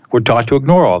nonverbal. We're taught to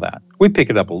ignore all that. We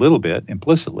pick it up a little bit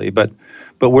implicitly, but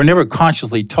we're never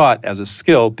consciously taught as a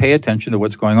skill, pay attention to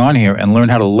what's going on here and learn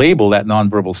how to label that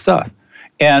nonverbal stuff.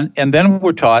 And then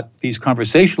we're taught these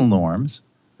conversational norms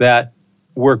that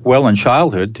work well in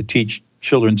childhood to teach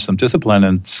children some discipline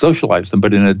and socialize them,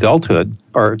 but in adulthood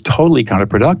are totally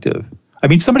counterproductive. I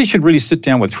mean, somebody should really sit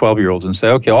down with 12-year-olds and say,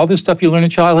 okay, all this stuff you learned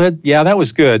in childhood, yeah, that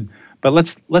was good, but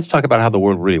let's talk about how the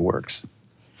world really works.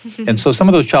 And so some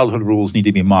of those childhood rules need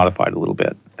to be modified a little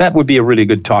bit. That would be a really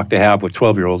good talk to have with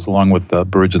 12-year-olds along with the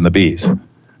birds and the bees.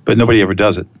 But nobody ever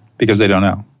does it because they don't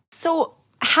know. So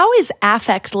how is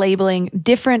affect labeling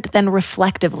different than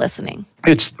reflective listening?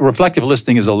 Reflective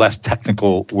listening is a less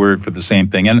technical word for the same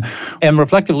thing. And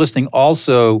reflective listening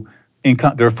also...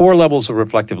 there are 4 levels of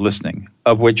reflective listening,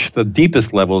 of which the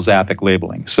deepest level is affect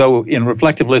labeling. So in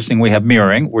reflective listening, we have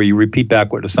mirroring, where you repeat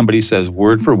back what somebody says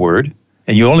word for word.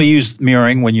 And you only use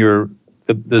mirroring when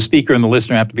the speaker and the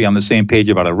listener have to be on the same page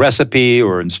about a recipe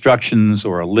or instructions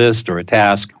or a list or a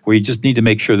task, where you just need to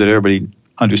make sure that everybody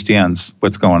understands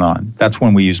what's going on. That's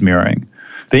when we use mirroring.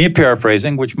 Then you're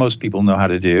paraphrasing, which most people know how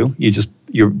to do.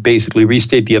 You basically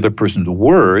restate the other person's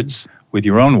words with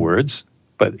your own words.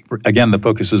 But again, the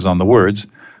focus is on the words.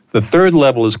 The third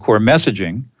level is core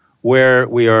messaging, where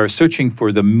we are searching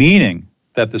for the meaning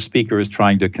that the speaker is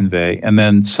trying to convey, and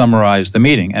then summarize the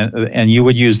meaning. And you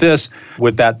would use this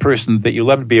with that person that you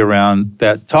love to be around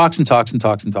that talks and talks and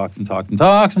talks and talks and talks and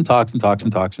talks and talks and talks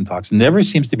and talks and talks and never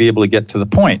seems to be able to get to the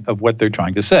point of what they're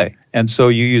trying to say. And so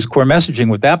you use core messaging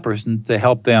with that person to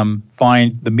help them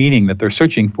find the meaning that they're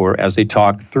searching for as they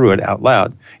talk through it out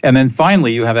loud. And then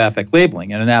finally, you have affect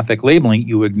labeling. And in affect labeling,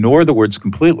 you ignore the words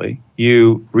completely.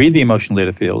 You read the emotional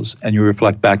data fields and you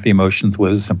reflect back the emotions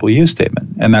with a simple use statement.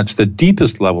 And that's the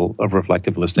deepest level of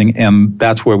reflective listening. And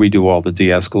that's where we do all the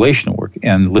de-escalation work,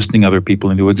 and listening other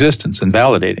people into existence and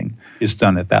validating is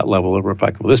done at that level of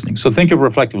reflective listening. So think of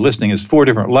reflective listening as 4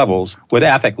 different levels, with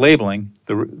affect labeling,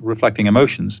 the reflecting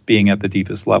emotions, being at the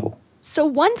deepest level. So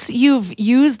once you've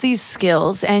used these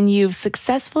skills and you've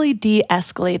successfully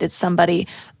de-escalated somebody,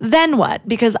 then what?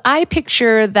 Because I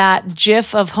picture that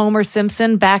gif of Homer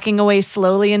Simpson backing away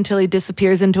slowly until he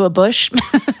disappears into a bush.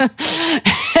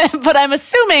 But I'm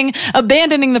assuming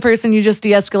abandoning the person you just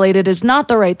de-escalated is not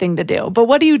the right thing to do. But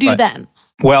what do you do then?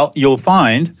 Well, you'll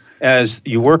find as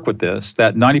you work with this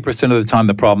that 90% of the time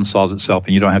the problem solves itself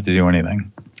and you don't have to do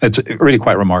anything. It's really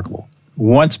quite remarkable.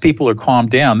 Once people are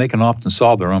calmed down, they can often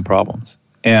solve their own problems,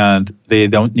 and they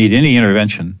don't need any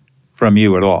intervention from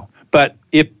you at all. But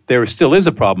if there still is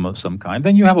a problem of some kind,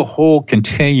 then you have a whole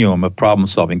continuum of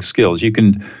problem-solving skills. You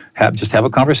can just have a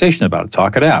conversation about it,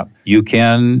 talk it out. You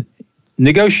can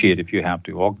negotiate if you have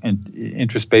to, all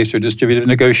interest-based or distributive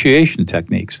negotiation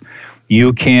techniques.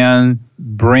 You can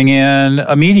bring in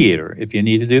a mediator if you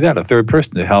need to do that, a third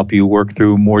person to help you work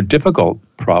through more difficult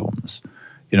problems.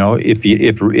 You know, if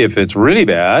it's really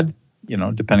bad, you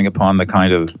know, depending upon the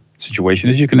kind of situation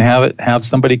is, you can have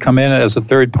somebody come in as a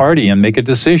third party and make a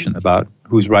decision about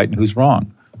who's right and who's wrong.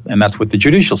 And that's what the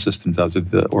judicial system does,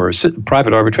 or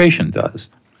private arbitration does.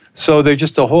 So there's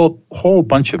just a whole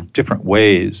bunch of different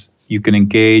ways you can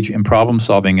engage in problem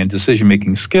solving and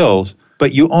decision-making skills.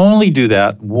 But you only do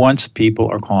that once people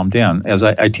are calmed down. As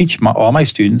I teach all my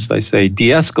students, I say,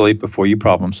 de-escalate before you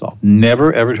problem solve.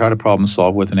 Never, ever try to problem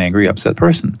solve with an angry, upset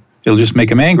person. It'll just make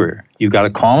them angrier. You've got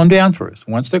to calm them down first.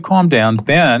 Once they're calmed down,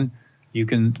 then you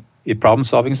can, if problem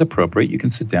solving is appropriate, you can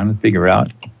sit down and figure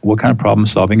out what kind of problem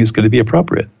solving is going to be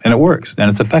appropriate. And it works, and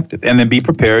it's effective. And then be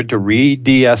prepared to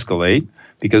de-escalate,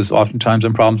 because oftentimes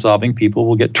in problem solving, people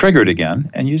will get triggered again,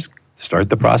 and you just start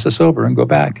the process over and go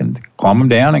back and calm them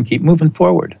down and keep moving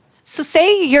forward. So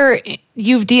say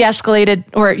you've de-escalated,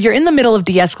 or you're in the middle of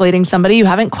de-escalating somebody, you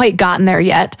haven't quite gotten there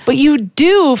yet, but you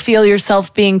do feel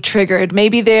yourself being triggered.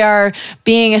 Maybe they are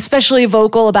being especially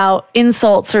vocal about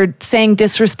insults or saying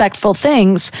disrespectful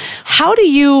things. How do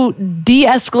you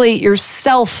de-escalate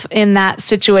yourself in that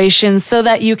situation so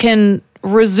that you can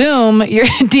resume your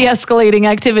de-escalating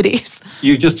activities?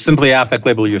 You just simply affect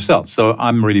label yourself. So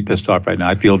I'm really pissed off right now.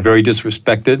 I feel very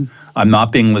disrespected. I'm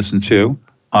not being listened to.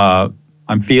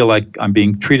 I feel like I'm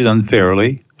being treated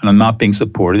unfairly, and I'm not being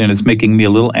supported, and it's making me a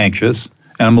little anxious,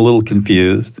 and I'm a little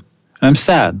confused, and I'm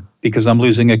sad because I'm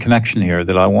losing a connection here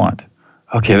that I want.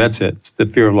 Okay, that's it. It's the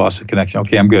fear of loss of connection.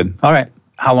 Okay, I'm good. All right.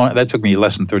 How long? That took me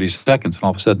less than 30 seconds, and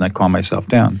all of a sudden I calm myself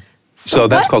down. So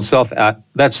that's called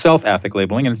self-affect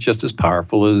labeling, and it's just as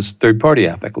powerful as third-party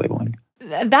affect labeling.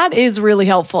 That is really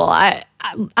helpful. I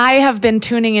have been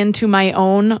tuning into my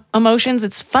own emotions.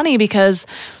 It's funny because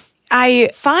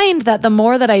I find that the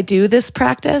more that I do this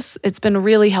practice, it's been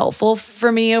really helpful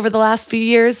for me over the last few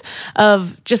years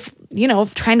of just,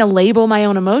 trying to label my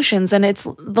own emotions. And it's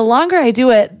the longer I do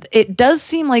it, it does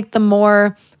seem like the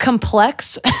more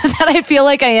complex that I feel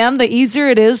like I am, the easier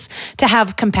it is to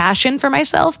have compassion for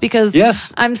myself, because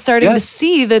I'm starting to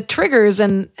see the triggers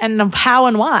and how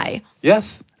and why.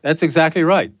 Yes, that's exactly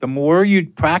right. The more you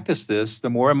practice this, the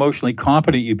more emotionally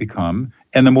competent you become,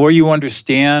 and the more you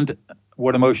understand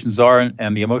what emotions are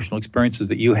and the emotional experiences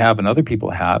that you have and other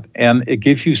people have. And it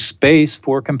gives you space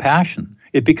for compassion.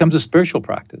 It becomes a spiritual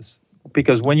practice,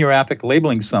 because when you're affect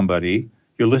labeling somebody,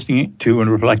 you're listening to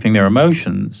and reflecting their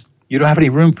emotions. You don't have any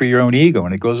room for your own ego,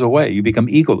 and it goes away. You become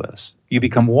egoless. You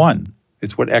become one.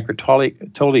 It's what Eckhart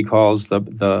Tolle calls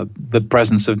the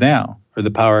presence of now, or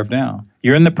the power of now.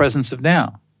 You're in the presence of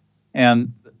now.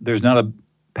 And there's not a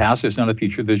past, there's not a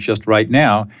future, there's just right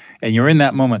now. And you're in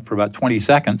that moment for about 20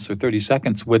 seconds or 30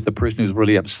 seconds with the person who's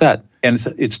really upset. And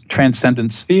it's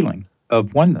transcendence feeling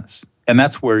of oneness. And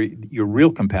that's where your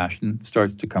real compassion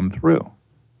starts to come through.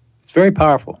 It's very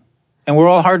powerful. And we're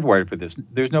all hardwired for this.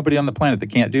 There's nobody on the planet that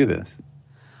can't do this.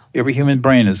 Every human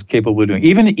brain is capable of doing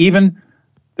it. Even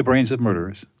the brains of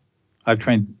murderers. I've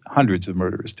trained hundreds of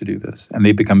murderers to do this. And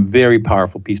they become very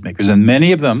powerful peacemakers. And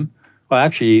many of them, well,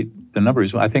 actually, the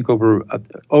numbers, I think over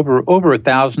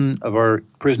 1,000 of our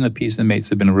prison of peace inmates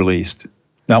have been released.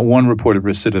 Not one reported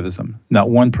recidivism. Not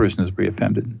one person has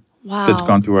reoffended that's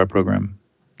gone through our program.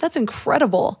 That's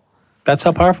incredible. That's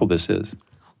how powerful this is.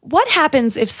 What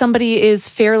happens if somebody is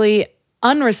fairly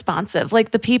unresponsive,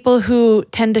 like the people who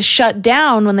tend to shut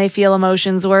down when they feel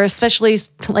emotions, or especially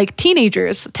like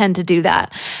teenagers tend to do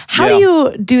that? How do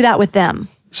you do that with them?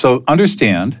 So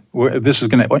understand, this is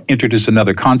going to introduce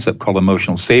another concept called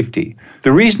emotional safety.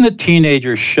 The reason that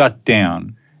teenagers shut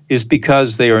down is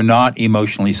because they are not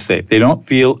emotionally safe. They don't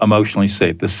feel emotionally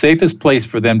safe. The safest place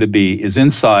for them to be is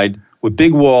inside with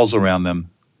big walls around them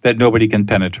that nobody can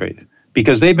penetrate.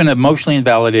 Because they've been emotionally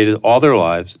invalidated all their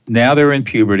lives. Now they're in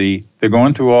puberty. They're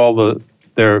going through all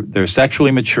they're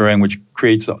sexually maturing, which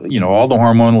creates, all the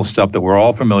hormonal stuff that we're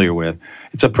all familiar with.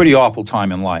 It's a pretty awful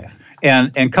time in life.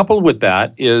 And coupled with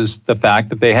that is the fact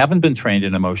that they haven't been trained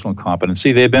in emotional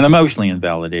competency. They've been emotionally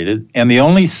invalidated. And the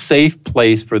only safe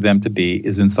place for them to be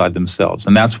is inside themselves.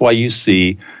 And that's why you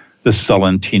see the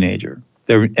sullen teenager.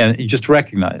 And you just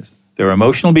recognize they're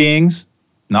emotional beings,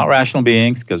 not rational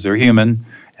beings, because they're human.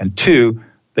 And two,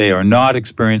 they are not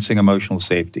experiencing emotional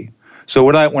safety. So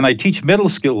when I teach middle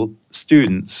school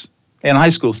students and high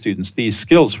school students these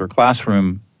skills for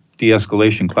classroom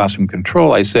de-escalation, classroom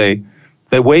control, I say,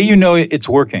 the way you know it's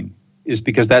working is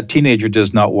because that teenager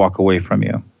does not walk away from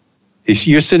you.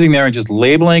 You're sitting there and just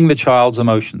labeling the child's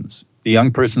emotions, the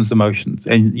young person's emotions,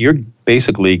 and you're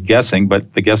basically guessing,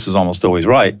 but the guess is almost always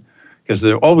right, because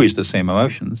they're always the same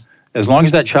emotions. As long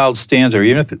as that child stands there,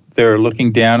 even if they're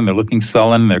looking down and they're looking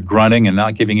sullen and they're grunting and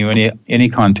not giving you any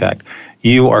contact,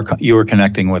 you are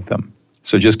connecting with them.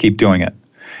 So just keep doing it.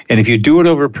 And if you do it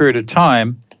over a period of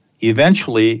time,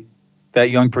 eventually that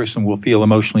young person will feel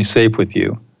emotionally safe with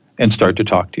you and start to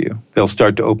talk to you. They'll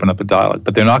start to open up a dialogue,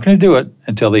 but they're not going to do it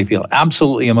until they feel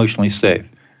absolutely emotionally safe.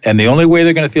 And the only way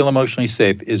they're going to feel emotionally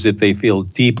safe is if they feel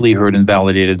deeply heard and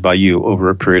validated by you over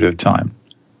a period of time,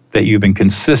 that you've been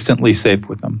consistently safe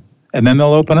with them. And then they'll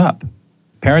open up.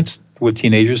 Parents with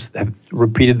teenagers have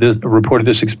reported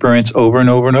this experience over and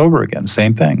over and over again.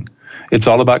 Same thing. It's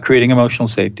all about creating emotional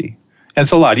safety. And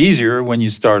it's a lot easier when you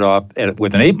start off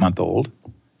with an 8-month-old.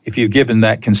 If you've given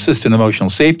that consistent emotional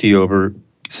safety over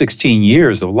 16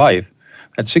 years of life,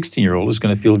 that 16-year-old is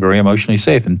going to feel very emotionally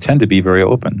safe and tend to be very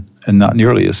open and not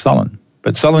nearly as sullen.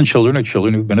 But sullen children are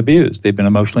children who've been abused. They've been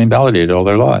emotionally invalidated all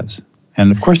their lives.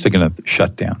 And of course they're going to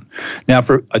shut down. Now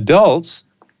for adults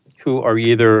who are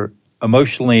either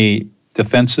emotionally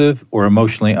defensive or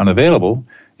emotionally unavailable,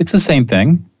 it's the same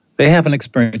thing. They haven't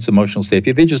experienced emotional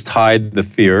safety. They just hide the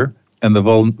fear and the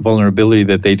vulnerability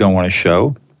that they don't want to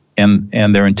show, and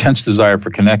their intense desire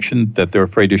for connection that they're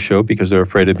afraid to show because they're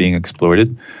afraid of being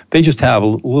exploited. They just have a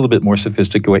little bit more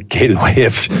sophisticated way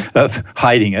of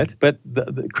hiding it, but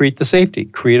create the safety,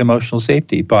 create emotional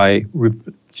safety by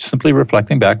simply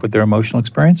reflecting back what their emotional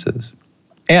experience is.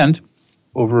 And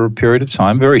over a period of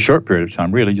time, very short period of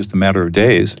time, really just a matter of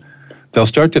days, they'll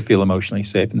start to feel emotionally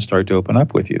safe and start to open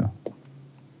up with you.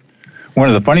 One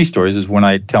of the funny stories is when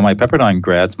I tell my Pepperdine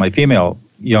grads, my female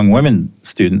young women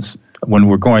students, when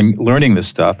we're learning this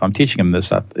stuff, I'm teaching them this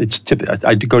stuff.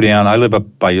 I go down, I live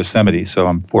up by Yosemite, so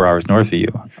I'm 4 hours north of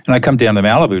you. And I come down to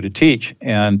Malibu to teach,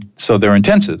 and so they're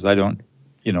intensives. I don't,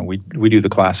 we do the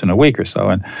class in a week or so.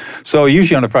 And so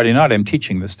usually on a Friday night, I'm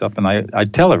teaching this stuff, and I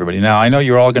tell everybody, now I know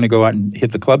you're all going to go out and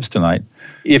hit the clubs tonight.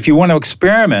 If you want to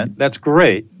experiment, that's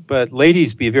great, but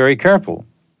ladies, be very careful.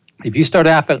 If you start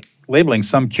labeling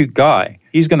some cute guy,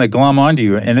 he's going to glom onto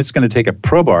you, and it's going to take a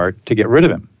crowbar to get rid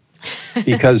of him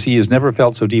because he has never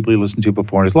felt so deeply listened to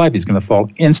before in his life. He's going to fall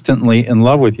instantly in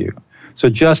love with you. So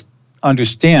just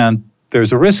understand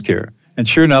there's a risk here. And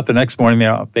sure enough, the next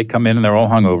morning they come in and they're all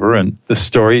hungover, and the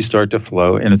stories start to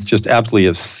flow, and it's just absolutely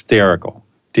hysterical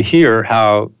to hear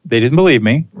how they didn't believe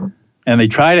me, and they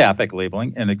tried affect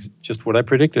labeling, and it's just what I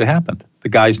predicted happened. The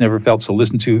guy's never felt so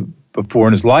listened to before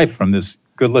in his life from this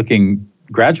good-looking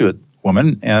graduate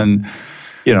woman, and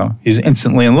he's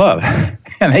instantly in love,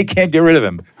 and they can't get rid of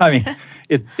him. I mean,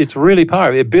 it's really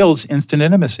powerful. It builds instant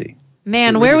intimacy.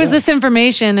 Man, where was this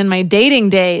information in my dating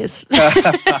days?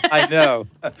 I know.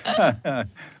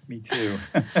 Me too.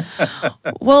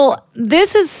 Well,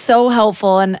 this is so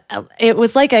helpful, and it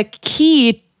was like a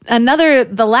key,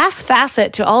 the last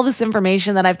facet to all this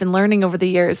information that I've been learning over the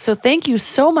years. So thank you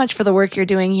so much for the work you're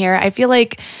doing here. I feel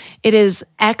like it is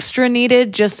extra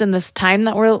needed just in this time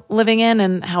that we're living in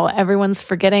and how everyone's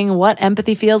forgetting what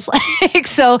empathy feels like.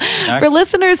 So for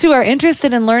listeners who are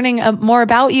interested in learning more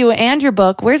about you and your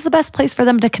book, where's the best place for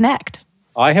them to connect?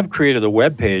 I have created a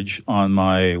webpage on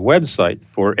my website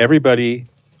for everybody,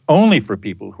 only for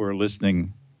people who are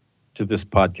listening to this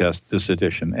podcast, this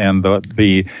edition. And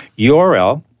the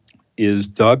URL is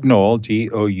Doug Noll,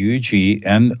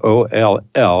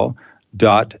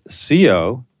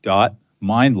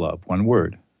 DougNoll.co.mindlove, one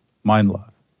word, mindlove.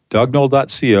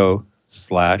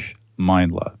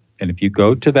 DougNoll.co/mindlove. And if you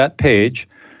go to that page,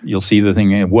 you'll see the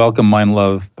thing, welcome Mind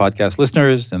Love podcast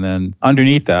listeners. And then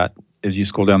underneath that, as you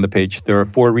scroll down the page, there are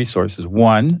 4 resources.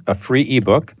 1, a free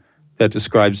ebook that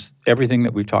describes everything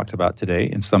that we've talked about today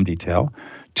in some detail.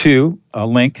 2, a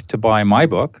link to buy my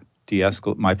book,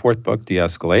 my 4th book,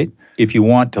 De-Escalate. If you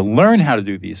want to learn how to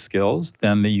do these skills,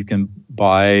 then you can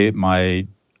buy my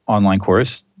online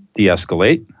course,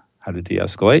 De-Escalate, how to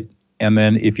de-escalate. And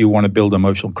then if you want to build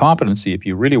emotional competency, if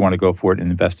you really want to go for it and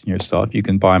invest in yourself, you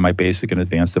can buy my basic and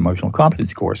advanced emotional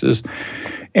competency courses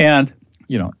and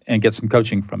get some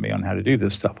coaching from me on how to do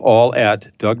this stuff, all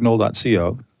at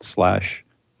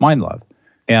DougNoll.co/mindlove.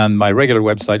 And my regular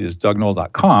website is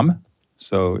DougNoll.com.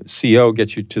 So CO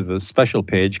gets you to the special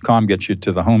page, com gets you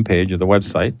to the home page of the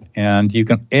website. And you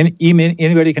can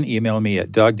anybody can email me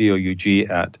at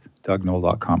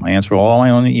DougDoug@DougNoll.com. I answer all my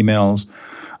own emails.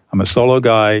 I'm a solo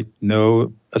guy,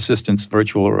 no assistance,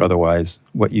 virtual or otherwise.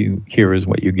 What you hear is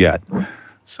what you get.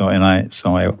 So I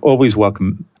always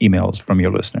welcome emails from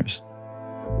your listeners.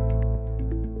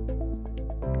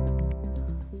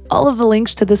 All of the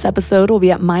links to this episode will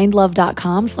be at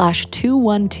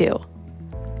mindlove.com/212.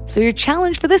 So your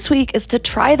challenge for this week is to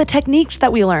try the techniques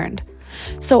that we learned.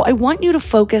 So I want you to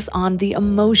focus on the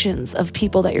emotions of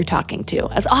people that you're talking to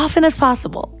as often as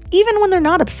possible, even when they're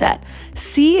not upset.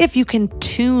 See if you can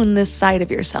tune this side of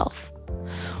yourself.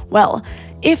 Well,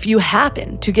 if you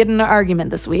happen to get in an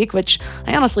argument this week, which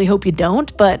I honestly hope you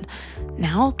don't, but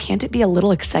now can't it be a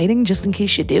little exciting just in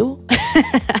case you do?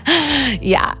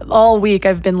 Yeah, all week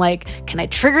I've been like, can I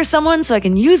trigger someone so I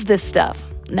can use this stuff?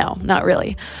 No, not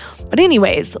really. But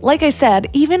anyways, like I said,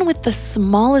 even with the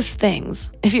smallest things,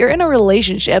 if you're in a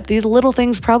relationship, these little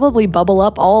things probably bubble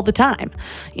up all the time.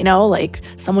 Like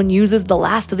someone uses the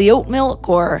last of the oat milk,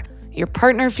 or your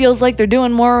partner feels like they're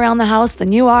doing more around the house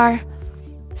than you are.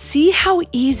 See how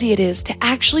easy it is to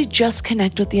actually just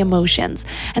connect with the emotions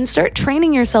and start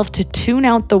training yourself to tune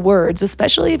out the words,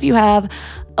 especially if you have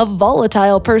a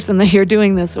volatile person that you're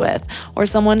doing this with, or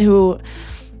someone who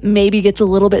maybe gets a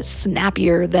little bit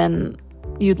snappier than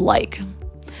you'd like.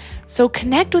 So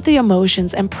connect with the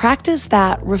emotions and practice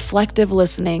that reflective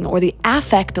listening, or the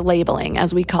affect labeling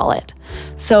as we call it.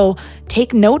 So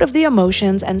take note of the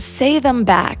emotions and say them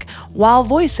back while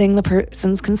voicing the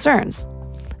person's concerns.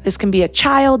 This can be a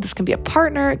child, this can be a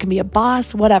partner, it can be a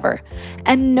boss, whatever.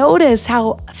 And notice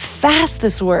how fast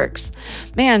this works.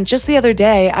 Man, just the other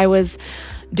day I was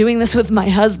doing this with my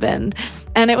husband,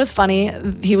 and it was funny.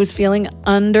 He was feeling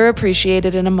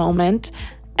underappreciated in a moment,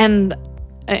 and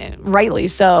rightly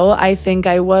so. I think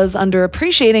I was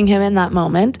underappreciating him in that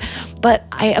moment, but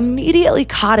I immediately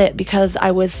caught it because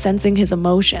I was sensing his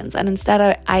emotions. And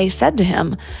instead I said to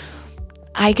him,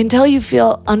 I can tell you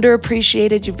feel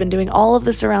underappreciated. You've been doing all of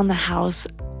this around the house.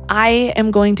 I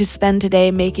am going to spend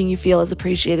today making you feel as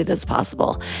appreciated as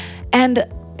possible. And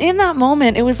in that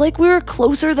moment, it was like we were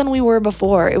closer than we were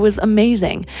before. It was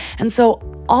amazing. And so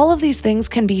all of these things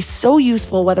can be so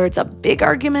useful, whether it's a big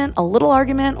argument, a little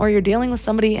argument, or you're dealing with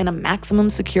somebody in a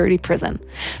maximum security prison.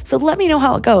 So let me know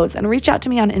how it goes and reach out to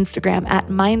me on Instagram at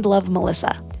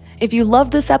mindlovemelissa. If you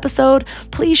love this episode,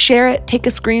 please share it, take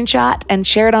a screenshot and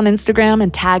share it on Instagram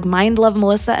and tag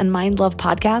mindlovemelissa and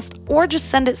mindlovepodcast, or just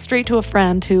send it straight to a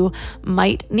friend who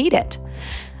might need it.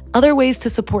 Other ways to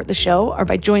support the show are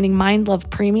by joining Mind Love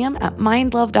Premium at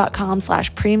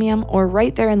mindlove.com/premium, or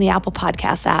right there in the Apple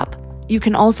Podcasts app. You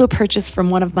can also purchase from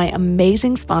one of my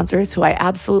amazing sponsors, who I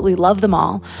absolutely love them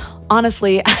all.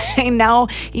 Honestly, I now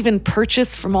even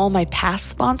purchase from all my past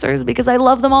sponsors because I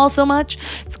love them all so much.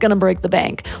 It's gonna break the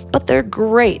bank, but they're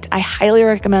great. I highly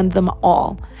recommend them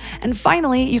all. And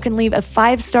finally, you can leave a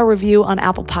 5-star review on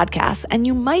Apple Podcasts, and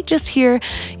you might just hear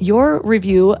your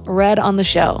review read on the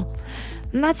show.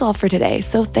 And that's all for today.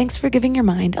 So thanks for giving your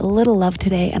mind a little love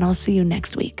today, and I'll see you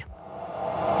next week.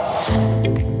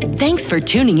 Thanks for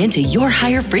tuning into Your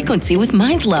Higher Frequency with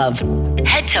Mind Love.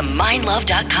 Head to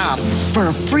mindlove.com for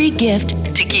a free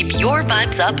gift to keep your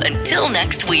vibes up until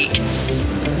next week.